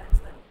sure.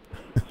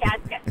 Yeah,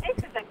 this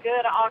is a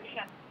good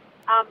auction.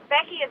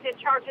 Becky is in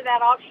charge of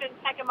that auction.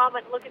 Take a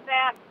moment and look at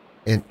that.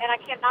 And I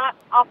cannot,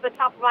 off the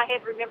top of my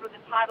head, remember the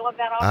title of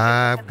that auction.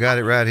 I've got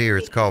it right here.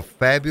 It's called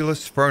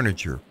Fabulous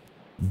Furniture,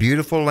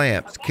 Beautiful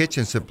Lamps,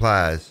 Kitchen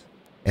Supplies,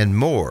 and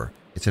more.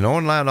 It's an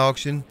online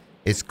auction.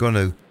 It's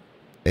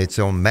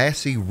on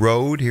Massey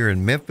Road here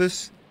in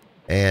Memphis,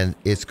 and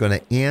it's going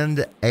to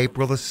end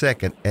April the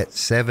 2nd at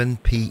 7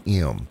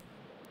 p.m.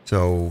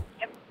 So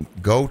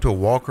go to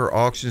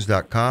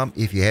walkerauctions.com.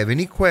 If you have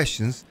any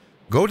questions,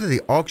 go to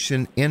the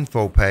auction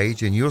info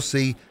page, and you'll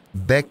see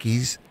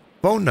Becky's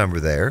phone number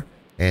there,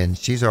 and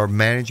she's our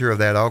manager of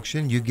that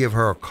auction. You give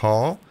her a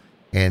call,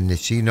 and if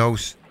she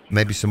knows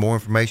maybe some more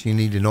information you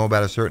need to know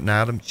about a certain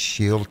item,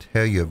 she'll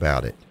tell you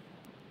about it.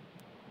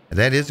 And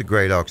that is a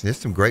great auction. There's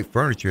some great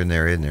furniture in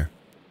there, isn't there?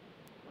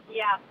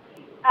 Yeah.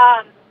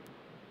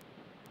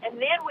 And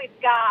then we've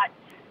got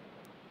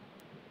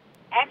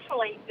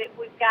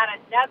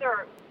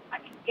another, I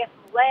guess,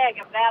 leg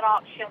of that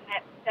auction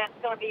that's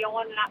going to be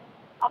on. And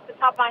off the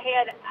top of my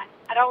head,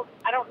 I don't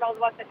know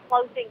what the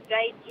closing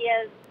date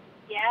is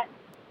yet.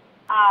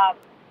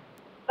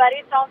 But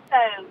it's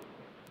also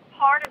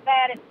part of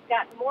that. It's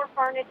got more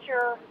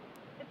furniture.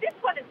 But this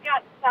one has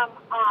got some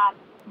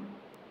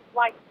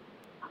like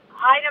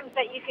items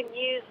that you can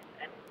use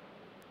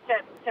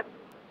to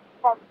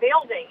for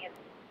building, and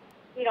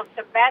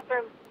some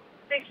bathroom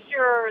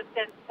fixtures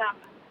and some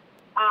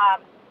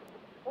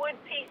wood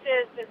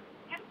pieces and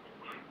just.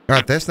 All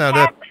right, that's not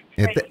up.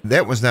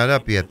 That one's not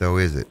up yet, though,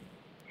 is it?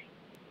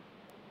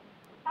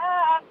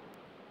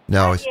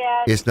 No,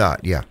 it's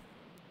not.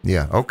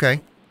 Yeah,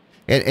 okay.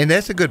 And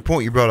that's a good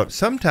point you brought up.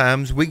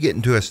 Sometimes we get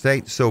into a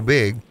state so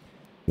big,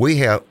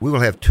 we will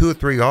have 2 or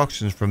 3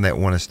 auctions from that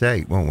one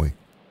estate, won't we?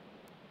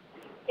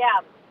 Yeah.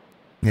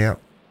 Yeah.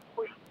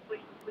 We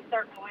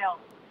certainly will.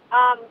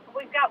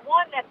 We've got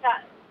one that's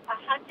a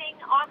hunting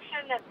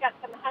auction that's got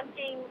some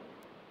hunting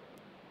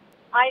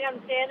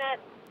items in it.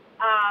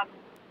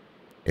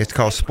 It's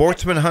called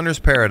Sportsman Hunter's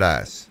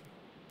Paradise.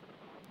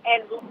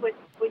 And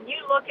when you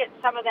look at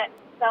some of that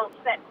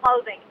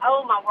clothing,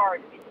 oh my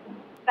word, it's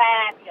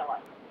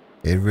fabulous.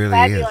 It really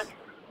fabulous, is.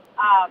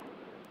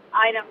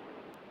 Items.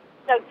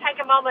 So take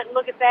a moment and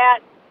look at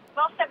that.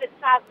 Most of it's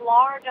size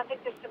large. I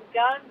think there's some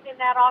guns in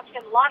that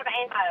auction. A lot of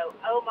ammo.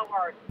 Oh my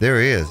word. There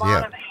is, a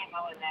lot of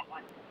ammo in that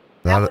one.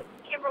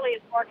 Kimberly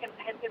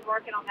has been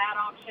working on that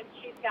auction.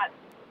 She's got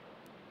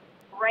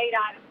great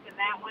items in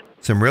that one.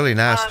 Some really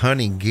nice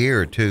hunting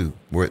gear too,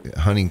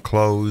 hunting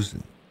clothes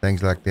and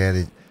things like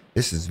that.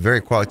 This is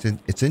very quality.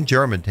 It's in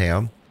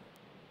Germantown.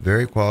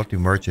 Very quality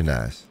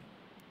merchandise.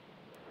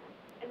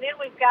 And then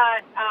we've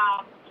got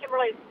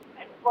Kimberly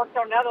worked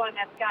on another one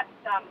that's got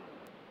some.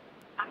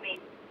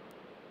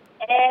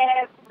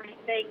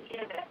 Everything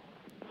in it.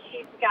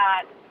 She's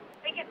got.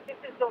 I think this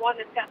is the one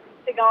that's got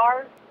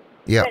cigars.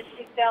 Yeah. That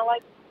she's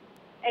selling,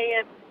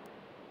 and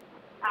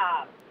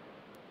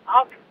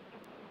all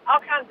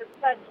kinds of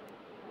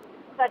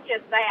such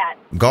as that.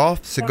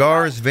 Golf,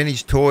 cigars,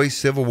 vintage toys,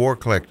 Civil War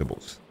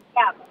collectibles.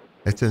 Yeah.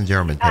 It's in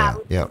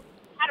Germantown. Yep.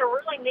 Had a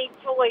really neat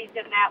toys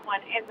in that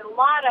one, and a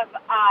lot of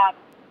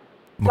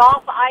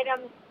golf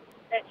items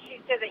that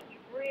she said that you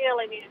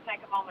really need to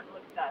take a moment and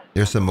look at those.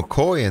 There's some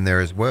McCoy in there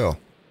as well.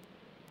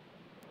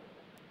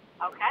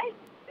 Okay,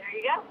 there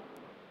you go.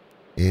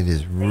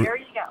 There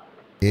you go.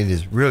 It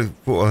is really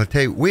full. I'll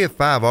tell you, we have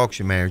 5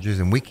 auction managers,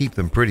 and we keep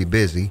them pretty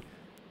busy.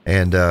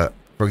 And,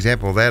 for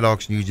example, that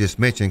auction you just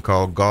mentioned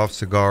called Golf,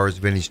 Cigars,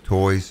 Vintage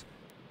Toys,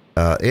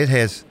 it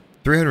has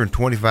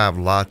 325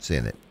 lots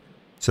in it.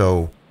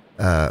 So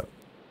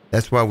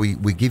that's why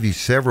we give you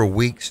several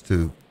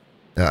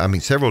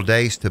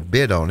days to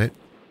bid on it.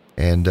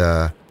 And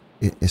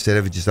instead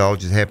of it just all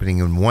happening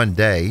in one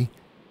day.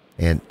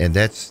 And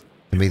that's,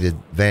 to me, the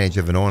advantage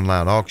of an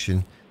online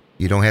auction.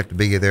 You don't have to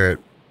be there at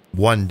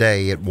one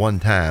day at one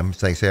time,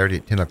 say Saturday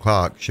at 10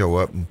 o'clock, show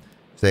up and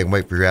stay and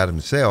wait for your item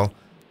to sell.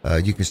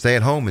 You can stay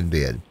at home and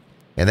bid.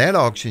 And that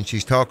auction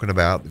she's talking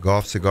about, the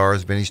Golf,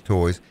 Cigars, Vintage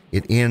Toys,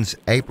 it ends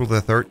April the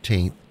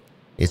 13th.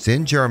 It's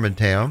in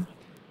Germantown.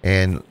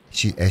 And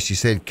as she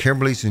said,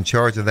 Kimberly's in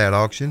charge of that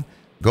auction.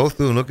 Go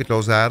through and look at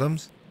those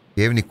items. If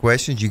you have any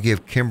questions, you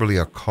give Kimberly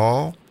a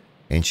call,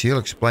 and she'll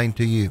explain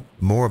to you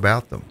more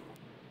about them.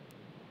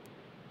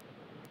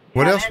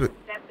 What else?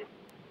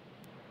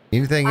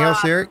 Anything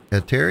else, Eric?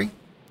 Terry?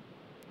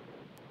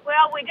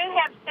 Well, we do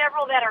have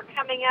several that are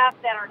coming up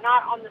that are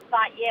not on the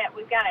site yet.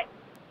 We've got a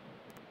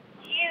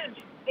huge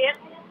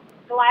Benton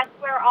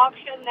glassware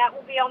auction that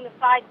will be on the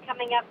site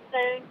coming up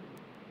soon.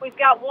 We've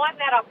got one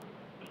that'll,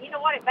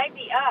 it may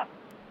be up.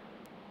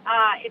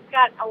 It's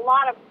got a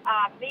lot of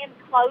men's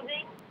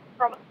clothing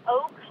from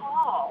Oak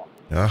Hall.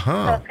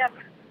 Uh-huh. So it's got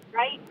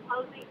great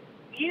clothing,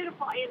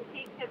 beautiful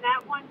antiques in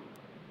that one.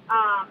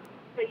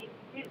 So you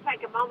just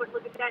take a moment,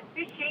 look at that.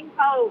 Fishing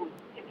pose.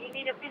 If you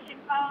need a fishing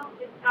pose,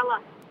 this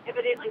fella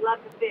evidently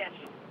loves to fish.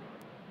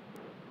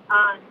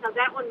 So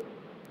that one,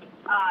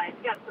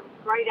 it's got some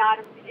great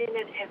items in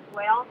it as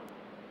well.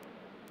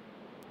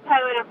 So,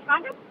 and I'm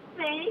trying to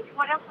think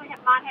what else we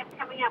might have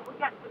coming up. We've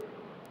got some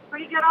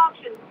pretty good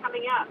auctions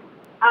coming up.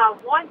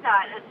 One's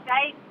an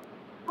estate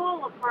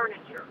full of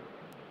furniture.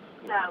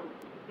 So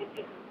it's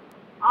just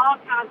all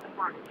kinds of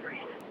furniture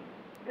in it.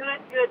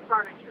 Good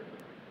furniture.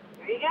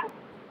 There you go.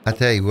 I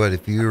tell you what,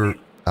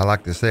 I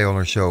like to say on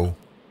our show,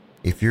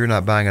 if you're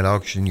not buying at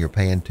auction, you're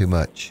paying too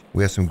much.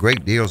 We have some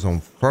great deals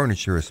on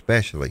furniture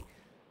especially.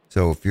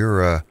 So if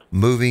you're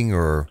moving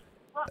or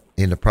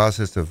in the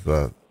process of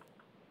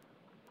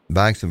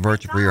buying some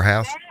furniture for your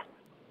house,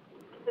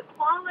 The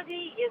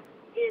quality is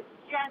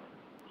just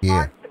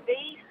yeah, hard to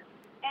beat,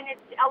 and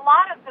it's a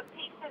lot of the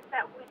pieces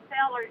that we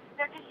sell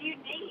they're just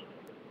unique.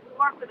 We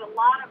work with a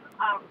lot of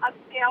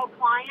upscale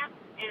clients,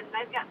 and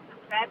they've got some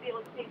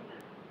fabulous pieces.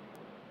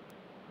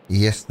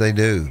 yes, they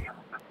do.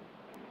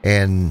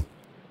 And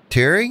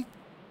Terry,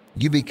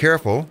 you be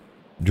careful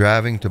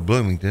driving to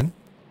Bloomington.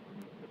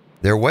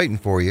 They're waiting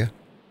for you.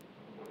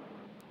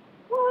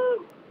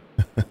 Woo!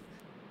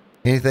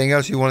 Anything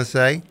else you want to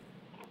say?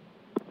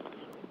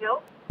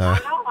 Nope. Uh.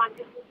 No, I'm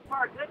just looking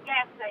for a good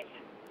gas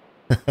station.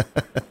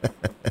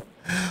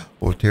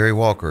 Well, Terry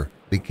Walker,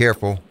 be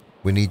careful.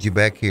 We need you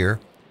back here.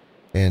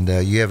 And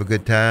you have a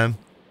good time.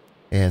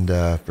 And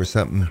for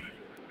something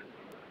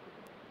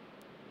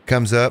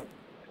comes up,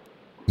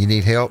 you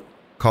need help,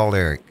 call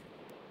Eric.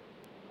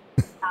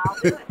 I'll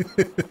do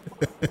it.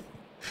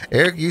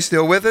 Eric, you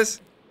still with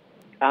us?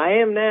 I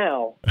am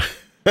now.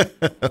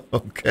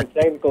 Okay. Some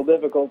technical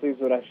difficulties,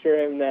 but I sure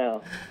am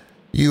now.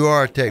 You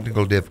are a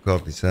technical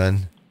difficulty,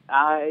 son.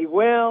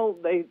 Well,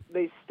 they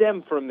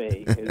stem from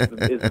me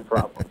is the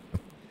problem.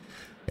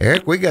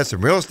 Eric, we got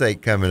some real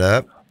estate coming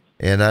up,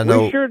 and I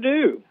know We sure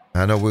do.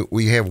 I know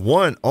we have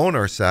one on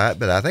our site,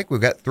 but I think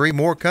we've got 3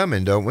 more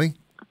coming, don't we?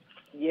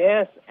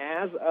 Yes,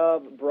 as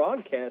of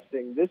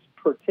broadcasting this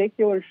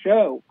particular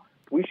show,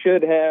 we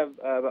should have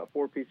about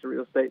 4 pieces of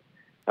real estate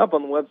up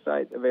on the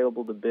website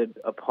available to bid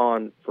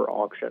upon for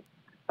auction.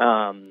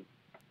 So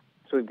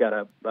we've got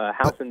a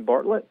house in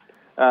Bartlett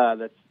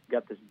that's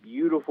got this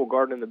beautiful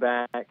garden in the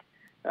back.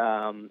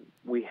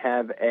 We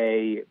have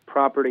a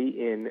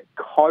property in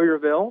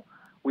Collierville.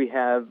 We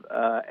have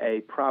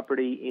a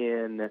property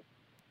in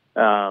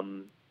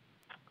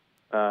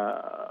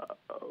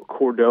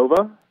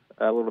Cordova,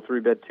 a little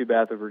 3-bed,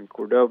 2-bath over in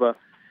Cordova.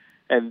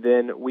 And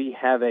then we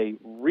have a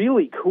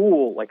really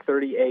cool,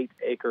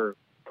 38-acre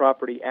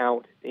property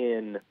out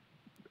in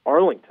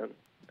Arlington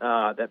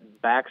that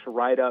backs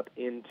right up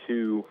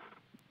into,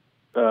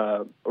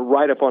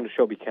 right up onto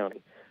Shelby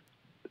County.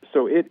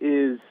 So it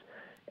is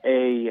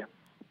a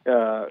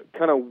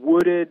kind of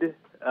wooded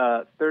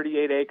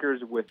 38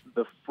 acres with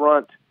the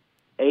front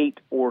 8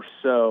 or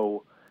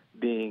so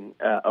being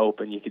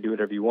open. You could do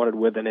whatever you wanted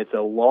with, and it's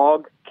a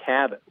log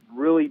cabin,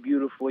 really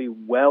beautifully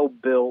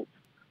well-built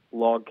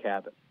log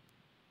cabin.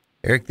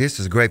 Eric, this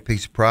is a great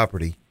piece of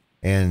property,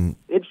 and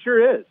It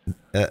sure is.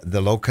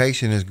 the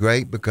location is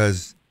great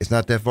because it's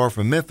not that far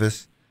from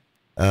Memphis,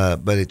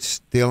 but it's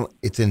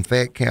in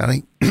Fayette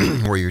County,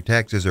 where your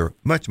taxes are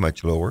much,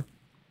 much lower,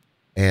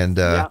 and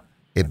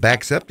it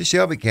backs up to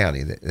Shelby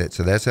County.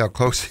 So that's how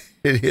close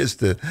it is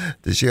to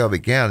Shelby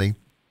County.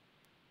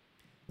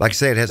 Like I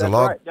said, it has That's a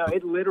log. right. No,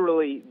 it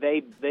literally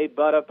they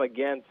butt up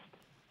against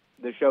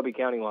the Shelby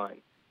County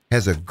line.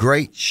 Has a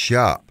great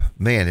shop.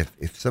 Man,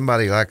 if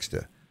somebody likes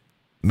to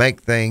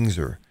make things,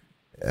 or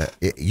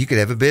you could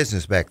have a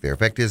business back there. In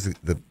fact,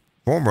 the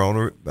former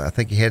owner, I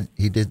think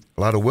he did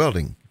a lot of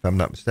welding, if I'm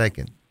not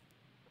mistaken.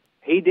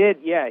 He did,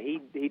 yeah.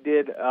 He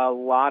did a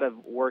lot of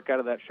work out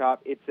of that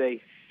shop. It's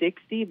a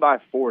 60 by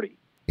 40.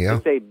 Yeah.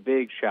 It's a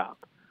big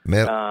shop.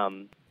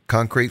 Metal,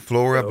 concrete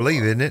floor, I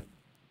believe, isn't it?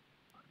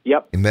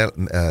 Yep.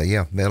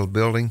 Metal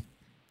building.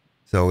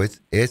 So it's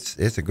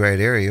a great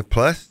area.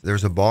 Plus,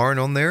 there's a barn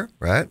on there,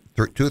 right?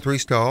 2 or 3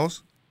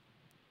 stalls.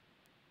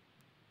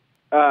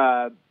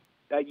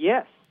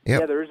 Yes. Yep.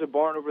 Yeah, there is a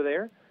barn over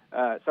there.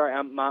 Sorry,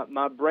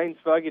 my brain's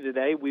fuzzy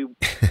today.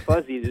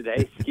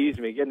 Excuse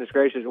me. Goodness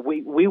gracious.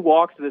 We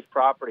walked this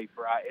property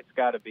for it's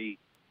got to be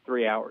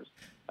 3 hours.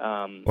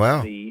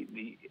 Wow.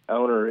 The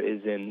owner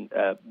is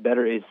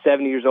is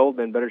 70 years old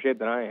and in better shape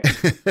than I am,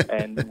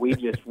 and we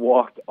just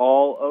walked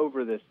all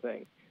over this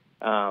thing.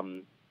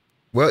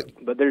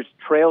 But there's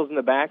trails in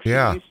the back. She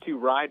used to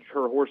ride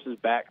her horses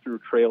back through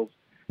trails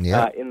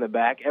in the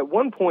back. At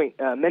one point,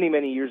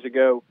 many years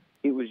ago,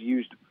 it was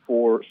used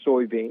for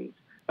soybeans.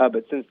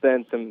 But since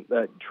then, some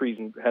trees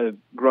have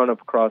grown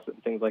up across it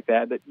and things like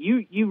that. But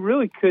you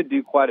really could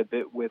do quite a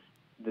bit with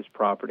this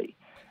property.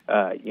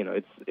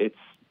 It's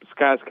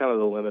sky's kind of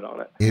the limit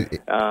on it.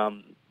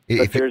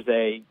 But there's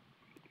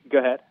go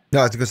ahead. No,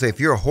 I was going to say, if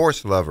you're a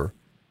horse lover,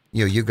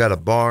 you've got a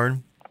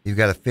barn, you've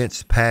got a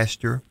fenced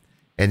pasture,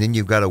 and then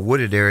you've got a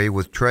wooded area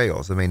with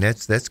trails. I mean,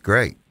 that's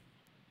great.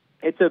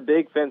 It's a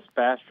big fenced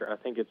pasture. I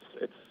think it's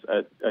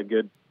a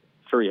good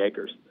 3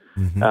 acres.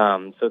 Mm-hmm.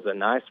 So it's a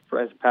nice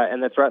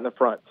and that's right in the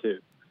front too.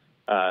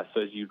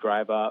 So as you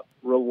drive up,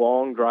 real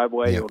long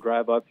driveway, you'll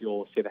drive up,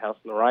 you'll see the house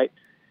on the right,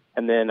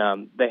 and then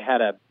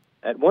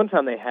at one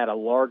time they had a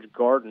large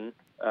garden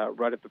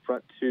right at the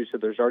front too. So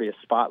there's already a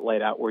spot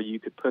laid out where you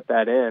could put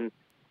that in,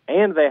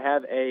 and they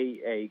have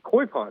a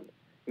koi pond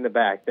in the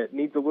back that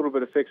needs a little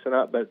bit of fixing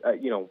up, but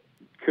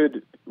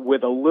could,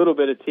 with a little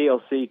bit of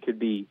TLC, could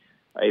be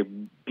a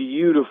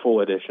beautiful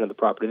addition to the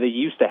property. They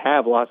used to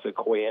have lots of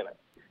koi in it.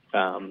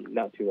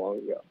 Not too long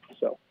ago.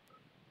 So,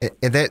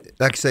 and that,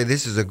 like I say,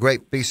 this is a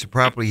great piece of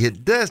property.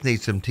 It does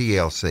need some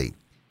TLC,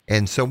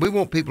 and so we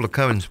want people to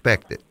come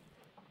inspect it.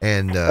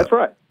 And That's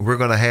right. we're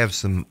going to have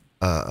some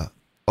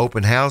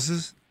open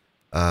houses.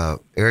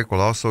 Eric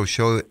will also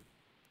show it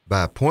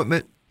by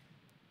appointment.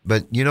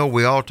 But,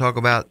 we all talk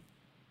about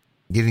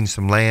getting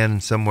some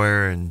land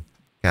somewhere and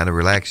kind of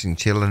relaxing,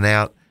 chilling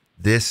out.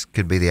 This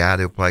could be the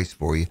ideal place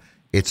for you.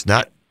 It's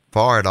not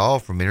far at all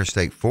from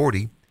Interstate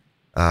 40.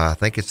 I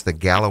think it's the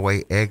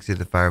Galloway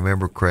exit, if I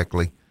remember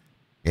correctly.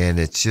 And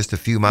it's just a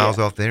few miles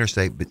off the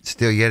interstate, but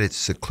still yet it's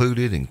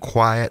secluded and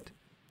quiet.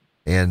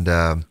 And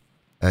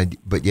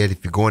but yet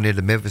if you're going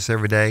into Memphis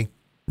every day,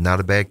 not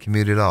a bad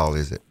commute at all,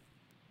 is it?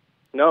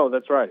 No,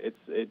 that's right.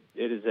 It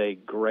is a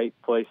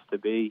great place to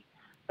be.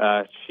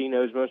 She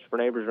knows most of her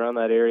neighbors around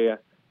that area.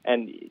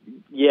 And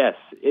yes,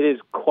 it is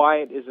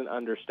quiet is an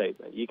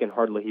understatement. You can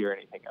hardly hear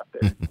anything up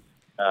there.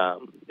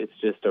 It's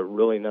just a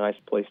really nice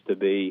place to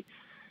be.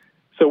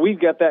 So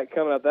we've got that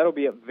coming up. That'll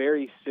be up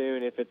very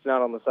soon if it's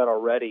not on the site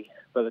already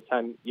by the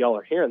time y'all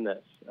are hearing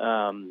this.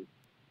 And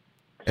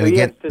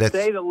again, to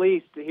say the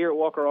least, here at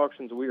Walker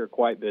Auctions, we are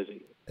quite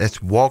busy. That's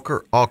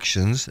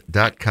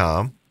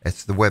walkerauctions.com.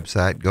 That's the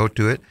website. Go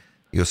to it.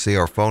 You'll see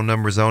our phone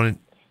numbers on it,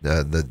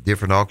 the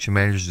different auction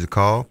managers to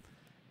call.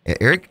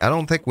 Eric, I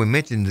don't think we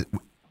mentioned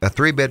a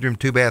 3-bedroom,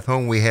 2-bath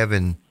home we have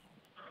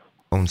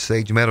on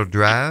Sage Meadow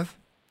Drive,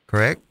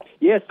 correct?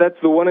 Yes, that's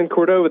the one in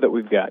Cordova that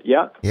we've got.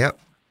 Yeah. Yep.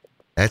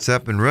 That's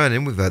up and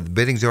running. The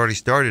bidding's already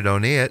started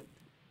on it.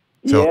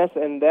 So, yes,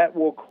 and that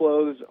will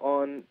close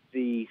on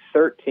the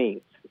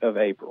 13th of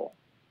April.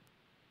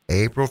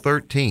 April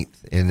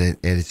 13th, and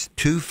it's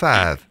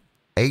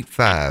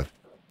 2585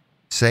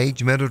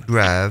 Sage Meadow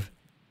Drive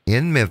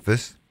in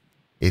Memphis.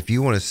 If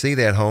you want to see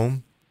that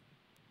home,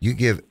 you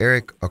give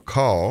Eric a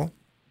call.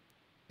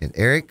 And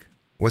Eric,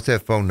 what's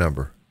that phone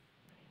number?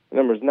 The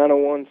number is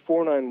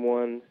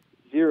 901-491-0793.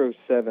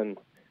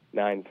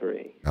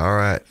 All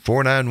right,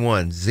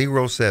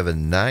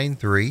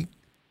 491-0793.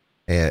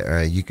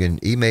 You can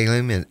email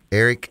him at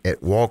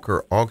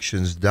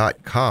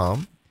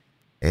eric@walkerauctions.com,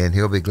 and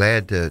he'll be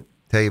glad to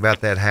tell you about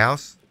that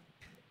house.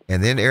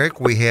 And then, Eric,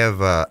 we have,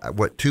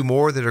 2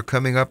 more that are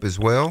coming up as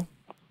well?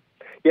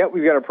 Yeah,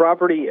 we've got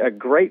a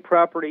great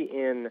property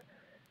in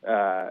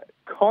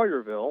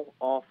Collierville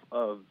off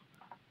of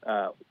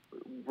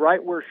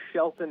right where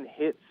Shelton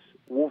hits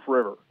Wolf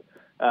River,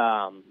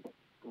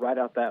 right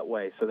out that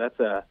way. So that's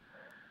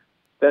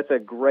a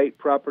great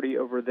property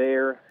over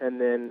there.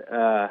 And then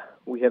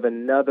we have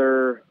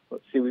another.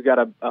 Let's see, we've got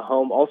a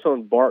home also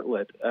in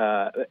Bartlett.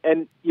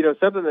 And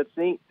something that's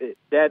neat,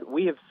 Dad,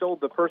 we have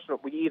sold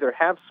we either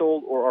have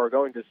sold or are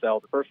going to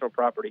sell the personal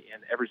property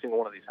in every single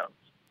one of these homes.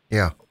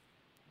 Yeah.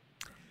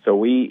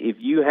 So if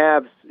you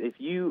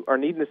are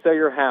needing to sell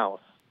your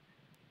house,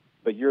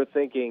 but you're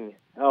thinking,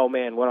 oh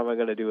man, what am I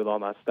going to do with all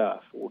my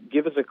stuff? Well,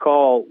 give us a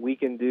call. We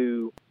can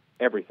do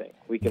everything.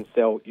 We can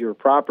sell your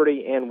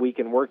property, and we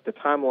can work the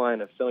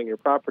timeline of selling your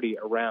property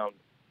around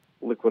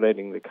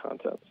liquidating the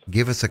contents.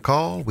 Give us a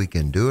call. We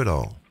can do it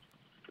all.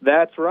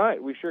 That's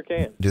right. We sure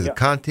can. Do the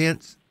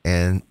contents,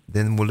 and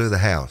then we'll do the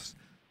house.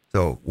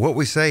 So what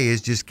we say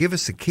is just give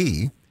us a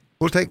key.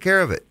 We'll take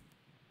care of it.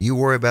 You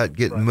worry about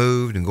getting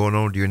moved and going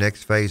on to your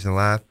next phase in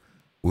life.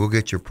 We'll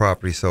get your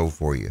property sold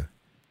for you.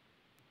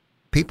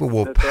 People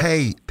will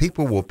pay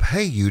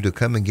you to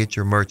come and get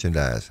your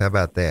merchandise. How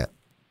about that?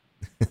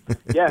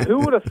 Yeah, who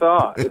would have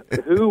thought?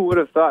 Who would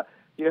have thought?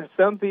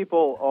 Some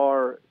people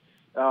are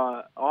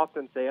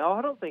often say, "Oh,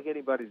 I don't think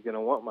anybody's going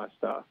to want my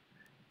stuff."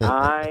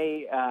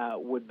 I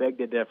would beg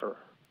to differ.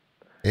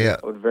 Yeah,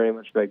 I would very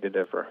much beg to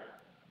differ.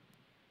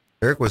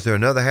 Eric, was there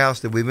another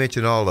house that we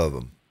mentioned all of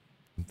them?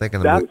 I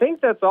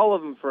think that's all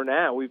of them for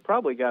now. We've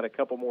probably got a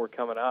couple more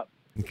coming up.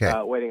 Okay.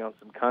 Waiting on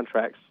some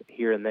contracts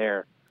here and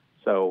there.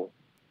 So,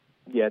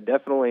 yeah,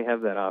 definitely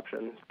have that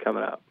option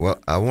coming up. Well,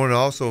 I want to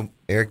also,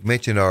 Eric,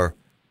 mention our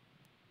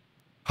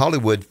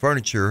Hollywood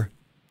furniture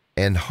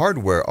and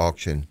hardware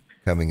auction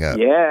coming up.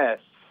 Yes.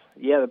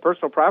 Yeah, the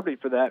personal property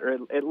for that, or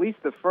at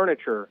least the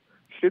furniture,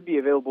 should be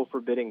available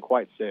for bidding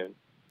quite soon.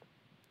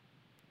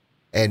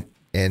 And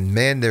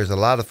man, there's a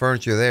lot of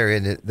furniture there,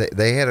 and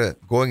they had a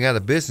going out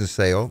of business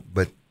sale,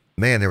 but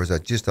man, there was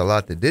just a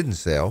lot that didn't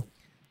sell.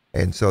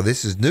 And so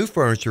this is new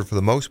furniture for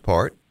the most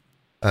part,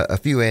 a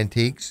few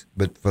antiques,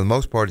 but for the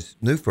most part, it's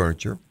new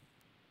furniture.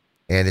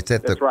 And it's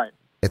at the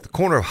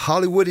corner of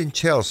Hollywood and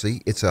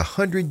Chelsea. It's a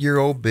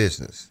 100-year-old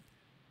business,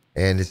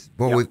 and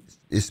we've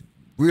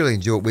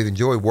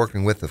enjoyed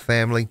working with the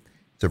family.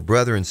 It's a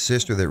brother and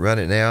sister that run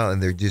it now,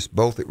 and they're just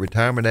both at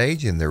retirement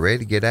age, and they're ready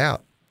to get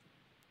out.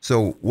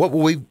 So what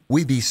will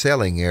we be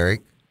selling,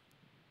 Eric?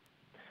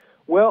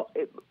 Well,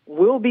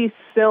 we'll be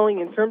selling,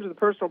 in terms of the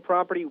personal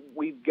property,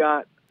 we've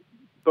got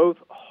both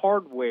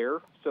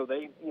hardware. So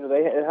they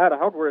had a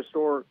hardware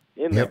store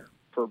in there.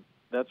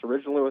 That's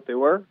originally what they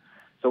were.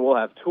 So we'll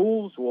have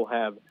tools. We'll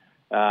have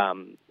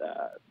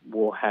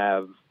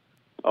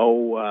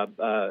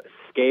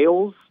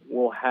scales.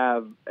 We'll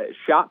have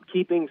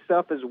shopkeeping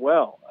stuff as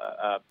well.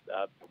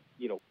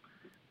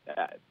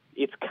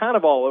 It's kind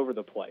of all over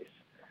the place.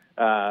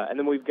 And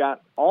then we've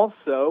got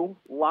also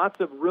lots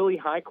of really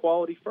high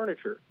quality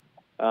furniture.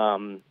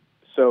 So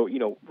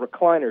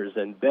recliners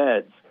and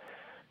beds.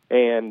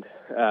 and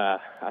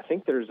I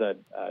think there's a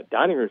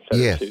dining room set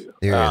Yes, too.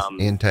 there is,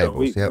 end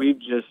tables. So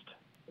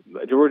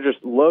we're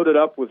just loaded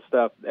up with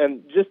stuff,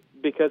 and just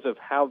because of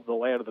how the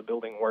layout of the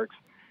building works,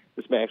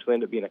 this may actually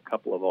end up being a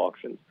couple of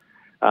auctions.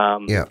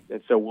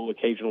 And so we'll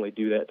occasionally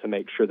do that to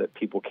make sure that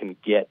people can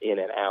get in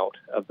and out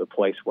of the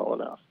place well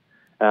enough.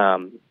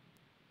 And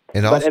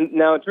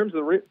now in terms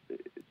of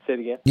say it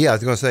again. Yeah, I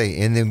was going to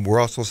say, and then we're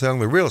also selling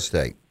the real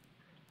estate.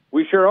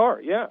 We sure are.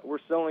 Yeah, we're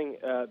selling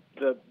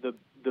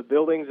the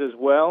buildings as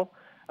well,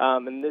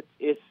 and this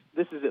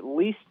is at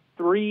least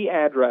 3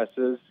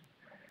 addresses,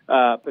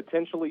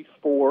 potentially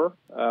 4,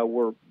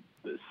 where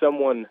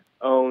someone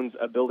owns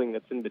a building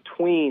that's in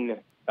between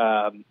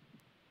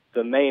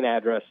the main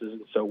addresses,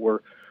 and so we're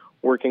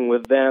working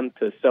with them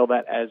to sell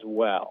that as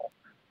well.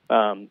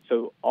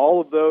 So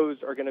all of those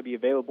are going to be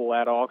available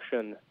at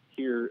auction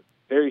here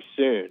very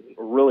soon.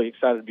 We're really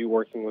excited to be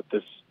working with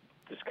this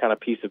kind of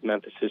piece of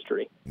Memphis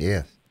history.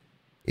 Yes,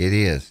 it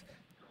is.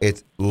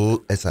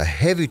 It's a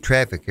heavy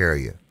traffic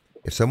area.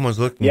 If someone's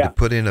looking to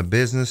put in a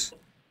business,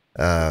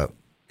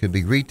 could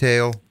be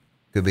retail,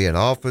 could be an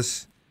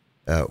office,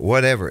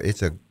 whatever.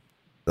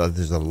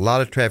 There's a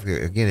lot of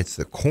traffic. Again, it's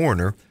the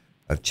corner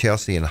of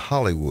Chelsea and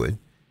Hollywood,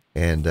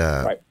 and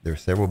there are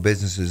several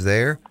businesses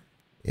there.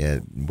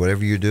 And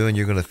whatever you're doing,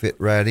 you're going to fit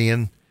right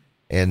in.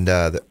 And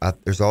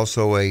there's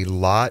also a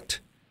lot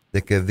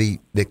that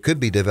could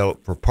be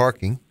developed for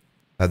parking.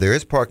 There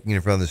is parking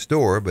in front of the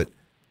store, but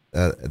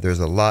there's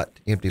a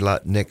empty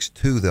lot next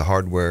to the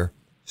hardware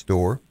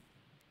store,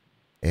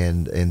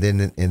 and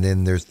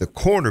then there's the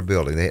corner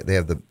building. They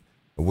have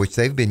which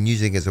they've been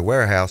using as a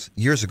warehouse.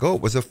 Years ago,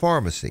 it was a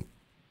pharmacy,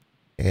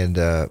 and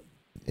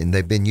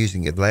they've been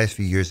using it the last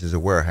few years as a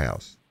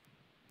warehouse.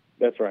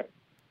 That's right.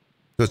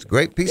 So it's a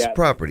great piece of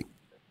property.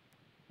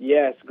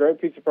 Yes,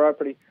 great piece of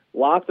property.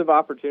 Lots of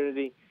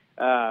opportunity.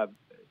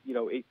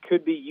 It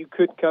could be you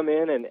could come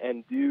in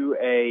and do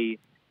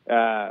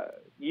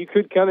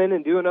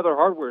another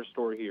hardware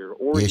store here,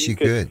 or yes, you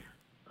could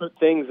put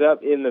things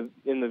up in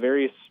the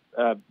various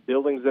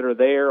buildings that are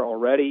there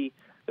already.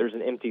 There's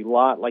an empty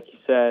lot, like you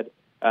said,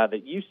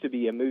 that used to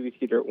be a movie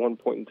theater at one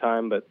point in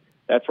time, but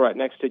that's right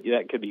next to it.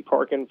 That could be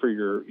parking for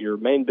your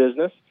main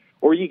business,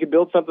 or you could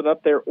build something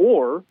up there,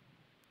 or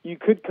you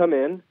could come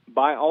in,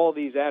 buy all of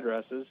these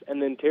addresses,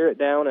 and then tear it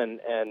down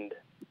and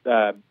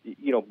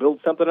build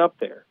something up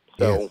there.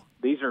 So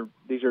these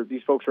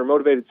folks are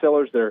motivated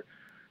sellers. They're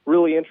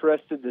really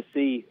interested to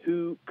see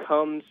who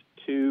comes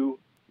to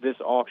this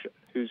auction,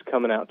 who's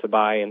coming out to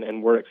buy,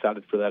 and we're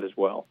excited for that as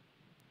well.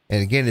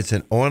 And again, it's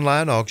an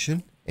online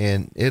auction,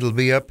 and it'll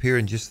be up here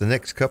in just the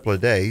next couple of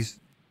days.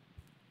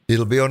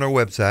 It'll be on our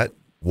website,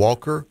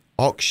 Walker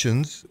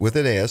Auctions with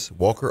an S,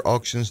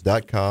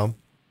 walkerauctions.com.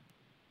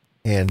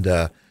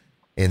 And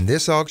in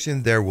this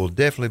auction, there will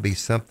definitely be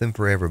something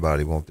for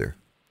everybody, won't there?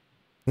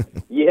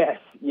 Yes,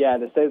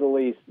 to say the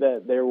least.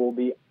 That there will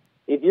be.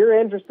 If you're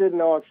interested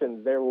in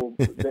auctions, there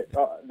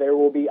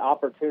will be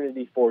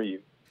opportunity for you.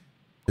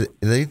 The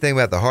neat thing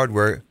about the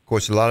hardware, of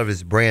course, a lot of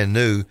it's brand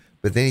new,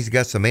 but then he's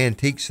got some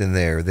antiques in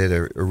there that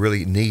are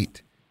really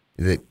neat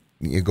that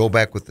you go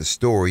back with the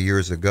store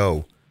years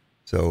ago.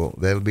 So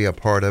that'll be a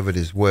part of it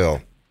as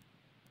well.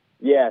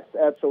 Yes,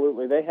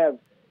 absolutely. They have,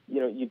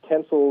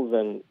 utensils,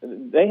 and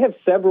they have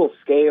several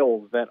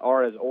scales that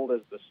are as old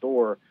as the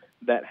store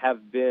that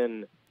have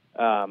been,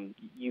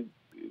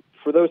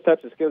 for those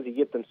types of scales, you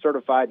get them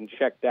certified and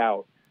checked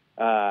out.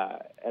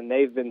 And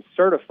they've been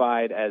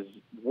certified as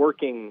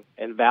working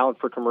and valid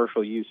for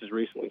commercial use as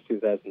recently as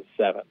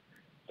 2007.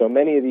 So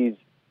many of these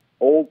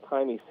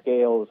old-timey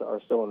scales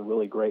are still in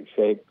really great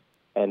shape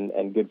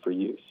and good for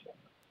use.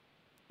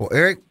 Well,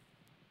 Eric,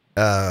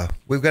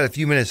 we've got a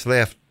few minutes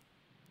left.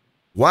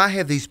 Why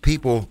have these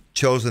people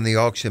chosen the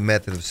auction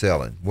method of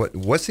selling?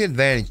 What's the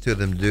advantage to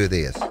them to do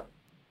this?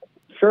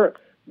 Sure.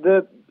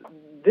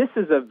 This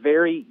is a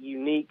very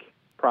unique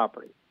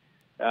property.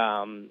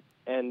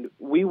 And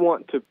we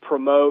want to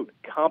promote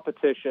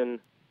competition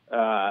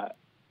to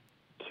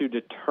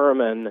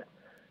determine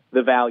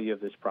the value of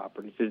this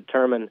property, to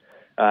determine,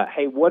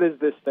 hey, what is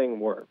this thing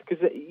worth? Because,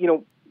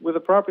 with a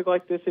property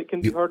like this, it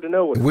can be hard to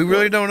know what it's worth. We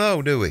really don't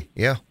know, do we?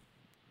 Yeah.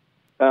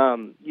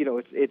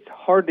 It's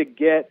hard to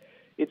get.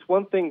 It's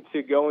one thing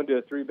to go into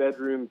a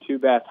 3-bedroom,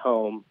 2-bath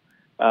home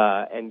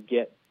and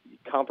get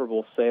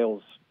comparable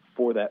sales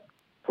for that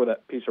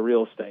piece of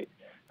real estate.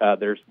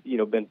 There's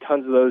been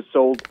tons of those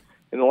sold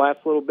in the last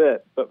little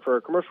bit, but for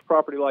a commercial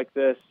property like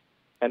this,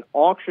 an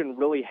auction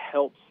really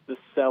helps the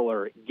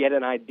seller get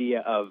an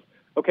idea of,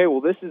 okay,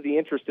 well, this is the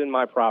interest in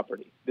my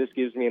property. This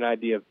gives me an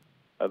idea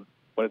of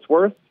what it's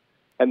worth,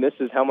 and this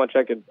is how much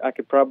I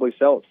could probably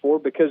sell it for,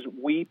 because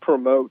we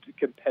promote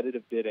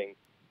competitive bidding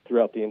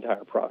throughout the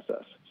entire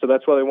process. So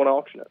that's why they want to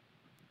auction it.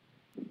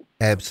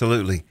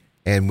 Absolutely.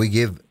 And we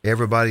give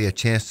everybody a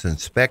chance to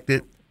inspect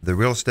it, the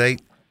real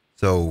estate.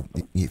 So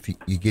if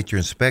you get your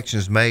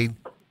inspections made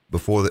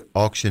before the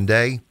auction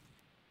day,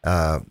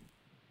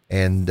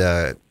 and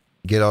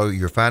get all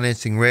your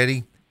financing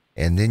ready,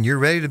 and then you're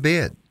ready to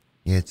bid.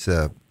 It's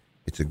a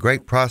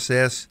great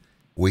process.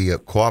 We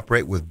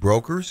cooperate with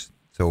brokers.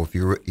 So if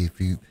you're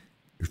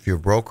a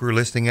broker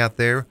listing out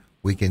there,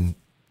 we can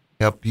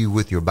help you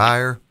with your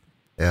buyer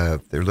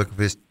if they're looking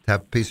for this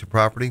type of piece of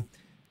property.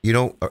 You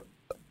know,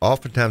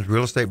 oftentimes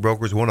real estate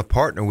brokers want to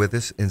partner with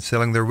us in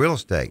selling their real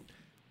estate.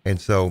 And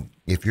so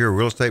if you're a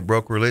real estate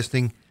broker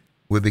listing,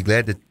 we'd be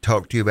glad to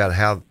talk to you about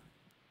how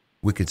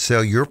we could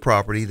sell your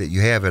property that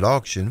you have at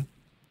auction,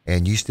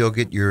 and you still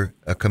get your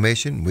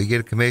commission. We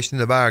get a commission.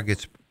 The buyer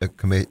gets a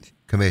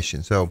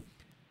commission. So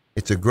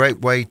it's a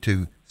great way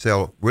to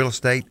sell real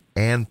estate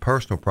and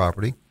personal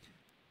property.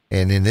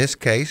 And in this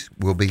case,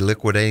 we'll be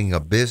liquidating a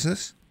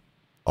business.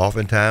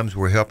 Oftentimes,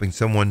 we're helping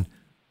someone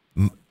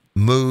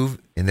move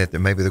in that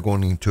maybe they're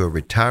going into a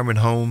retirement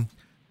home.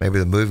 Maybe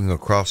they're moving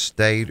across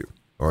state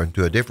or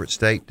into a different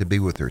state to be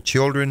with their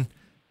children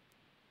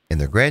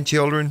and their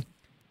grandchildren.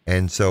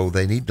 And so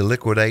they need to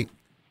liquidate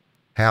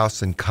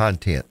house and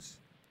contents.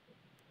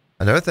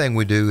 Another thing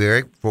we do,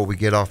 Eric, before we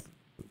get off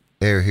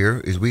air here,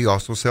 is we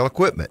also sell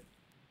equipment.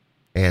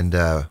 And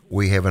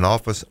we have an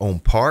office on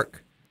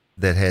Park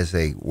that has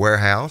a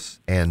warehouse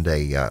and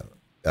a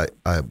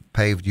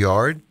paved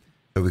yard.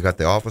 So we got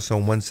the office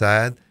on one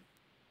side.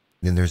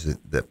 Then there's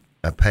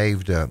a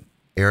paved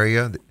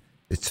area.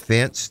 It's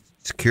fenced,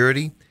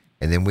 security.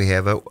 And then we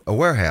have a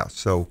warehouse.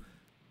 So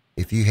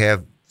if you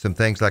have some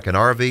things like an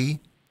RV,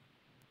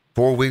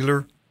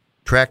 four-wheeler,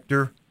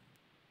 tractor,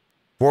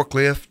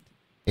 forklift,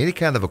 any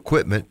kind of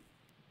equipment,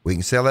 we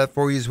can sell that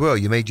for you as well.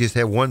 You may just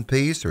have one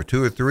piece or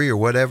two or three or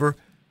whatever.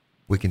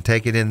 We can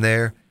take it in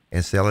there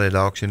and sell it at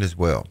auction as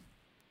well.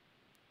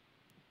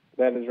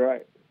 That is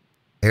right.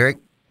 Eric,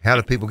 how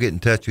do people get in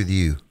touch with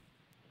you?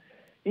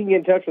 You can get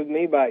in touch with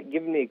me by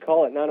giving me a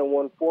call at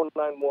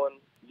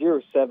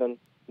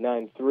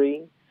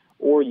 901-491-0793,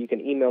 or you can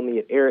email me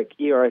at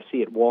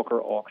ERIC at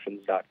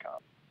WalkerAuctions.com.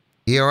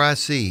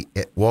 ERIC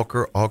at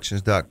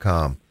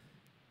WalkerAuctions.com.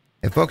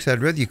 And folks,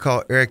 I'd rather you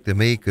call Eric than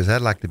me because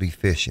I'd like to be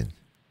fishing.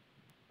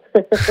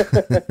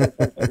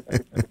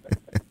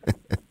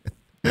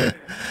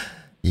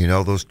 You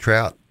know, those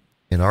trout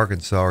in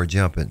Arkansas are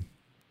jumping.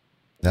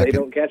 They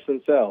don't catch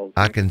themselves.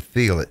 I can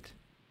feel it.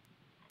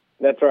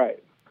 That's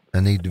right.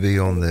 I need to be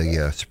on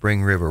the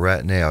Spring River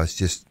right now. It's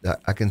just,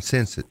 I can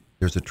sense it.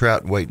 There's a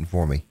trout waiting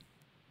for me.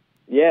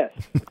 Yes,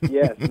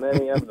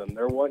 many of them.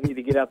 They're wanting you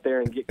to get out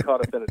there and get caught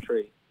up in a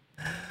tree.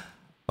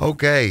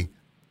 Okay.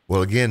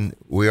 Well, again,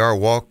 we are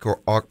Walker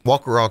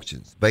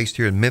Auctions, based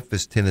here in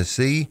Memphis,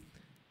 Tennessee.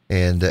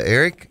 And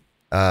Eric,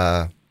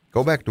 go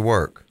back to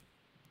work.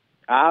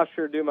 I'll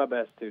sure do my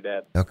best to,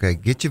 Dad. Okay,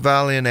 get your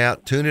violin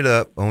out, tune it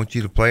up. I want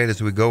you to play it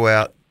as we go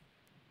out.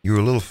 You were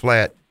a little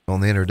flat on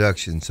the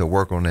introduction, so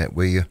work on that,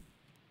 will you?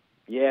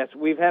 Yes,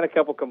 we've had a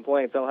couple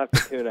complaints. I'll have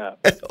to tune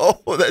up.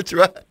 Oh, that's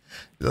right.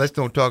 Let's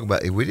don't talk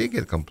about it. We did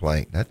get a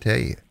complaint, I tell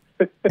you.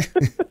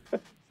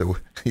 So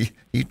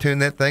you tune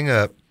that thing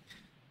up,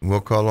 and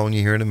we'll call on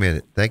you here in a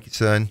minute. Thank you,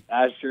 son.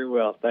 I sure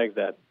will. Thanks,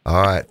 Dad.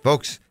 All right,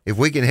 folks, if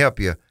we can help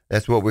you,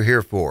 that's what we're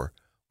here for.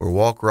 We're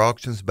Walker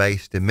Auctions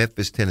based in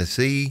Memphis,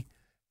 Tennessee,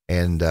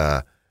 and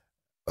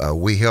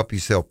we help you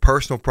sell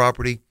personal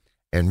property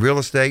and real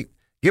estate.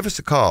 Give us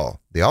a call.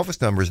 The office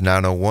number is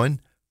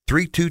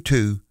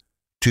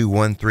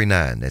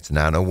 901-322-2139. That's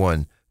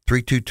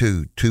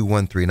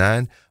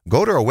 901-322-2139.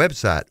 Go to our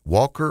website,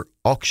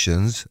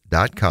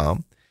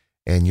 WalkerAuctions.com,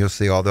 and you'll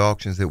see all the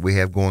auctions that we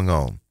have going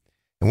on.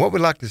 And what we'd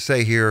like to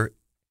say here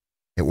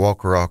at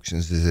Walker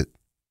Auctions is that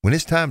when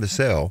it's time to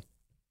sell,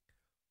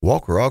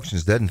 Walker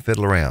Auctions doesn't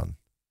fiddle around,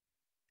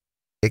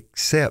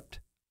 except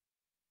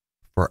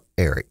for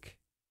Eric.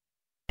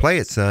 Play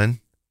it, son.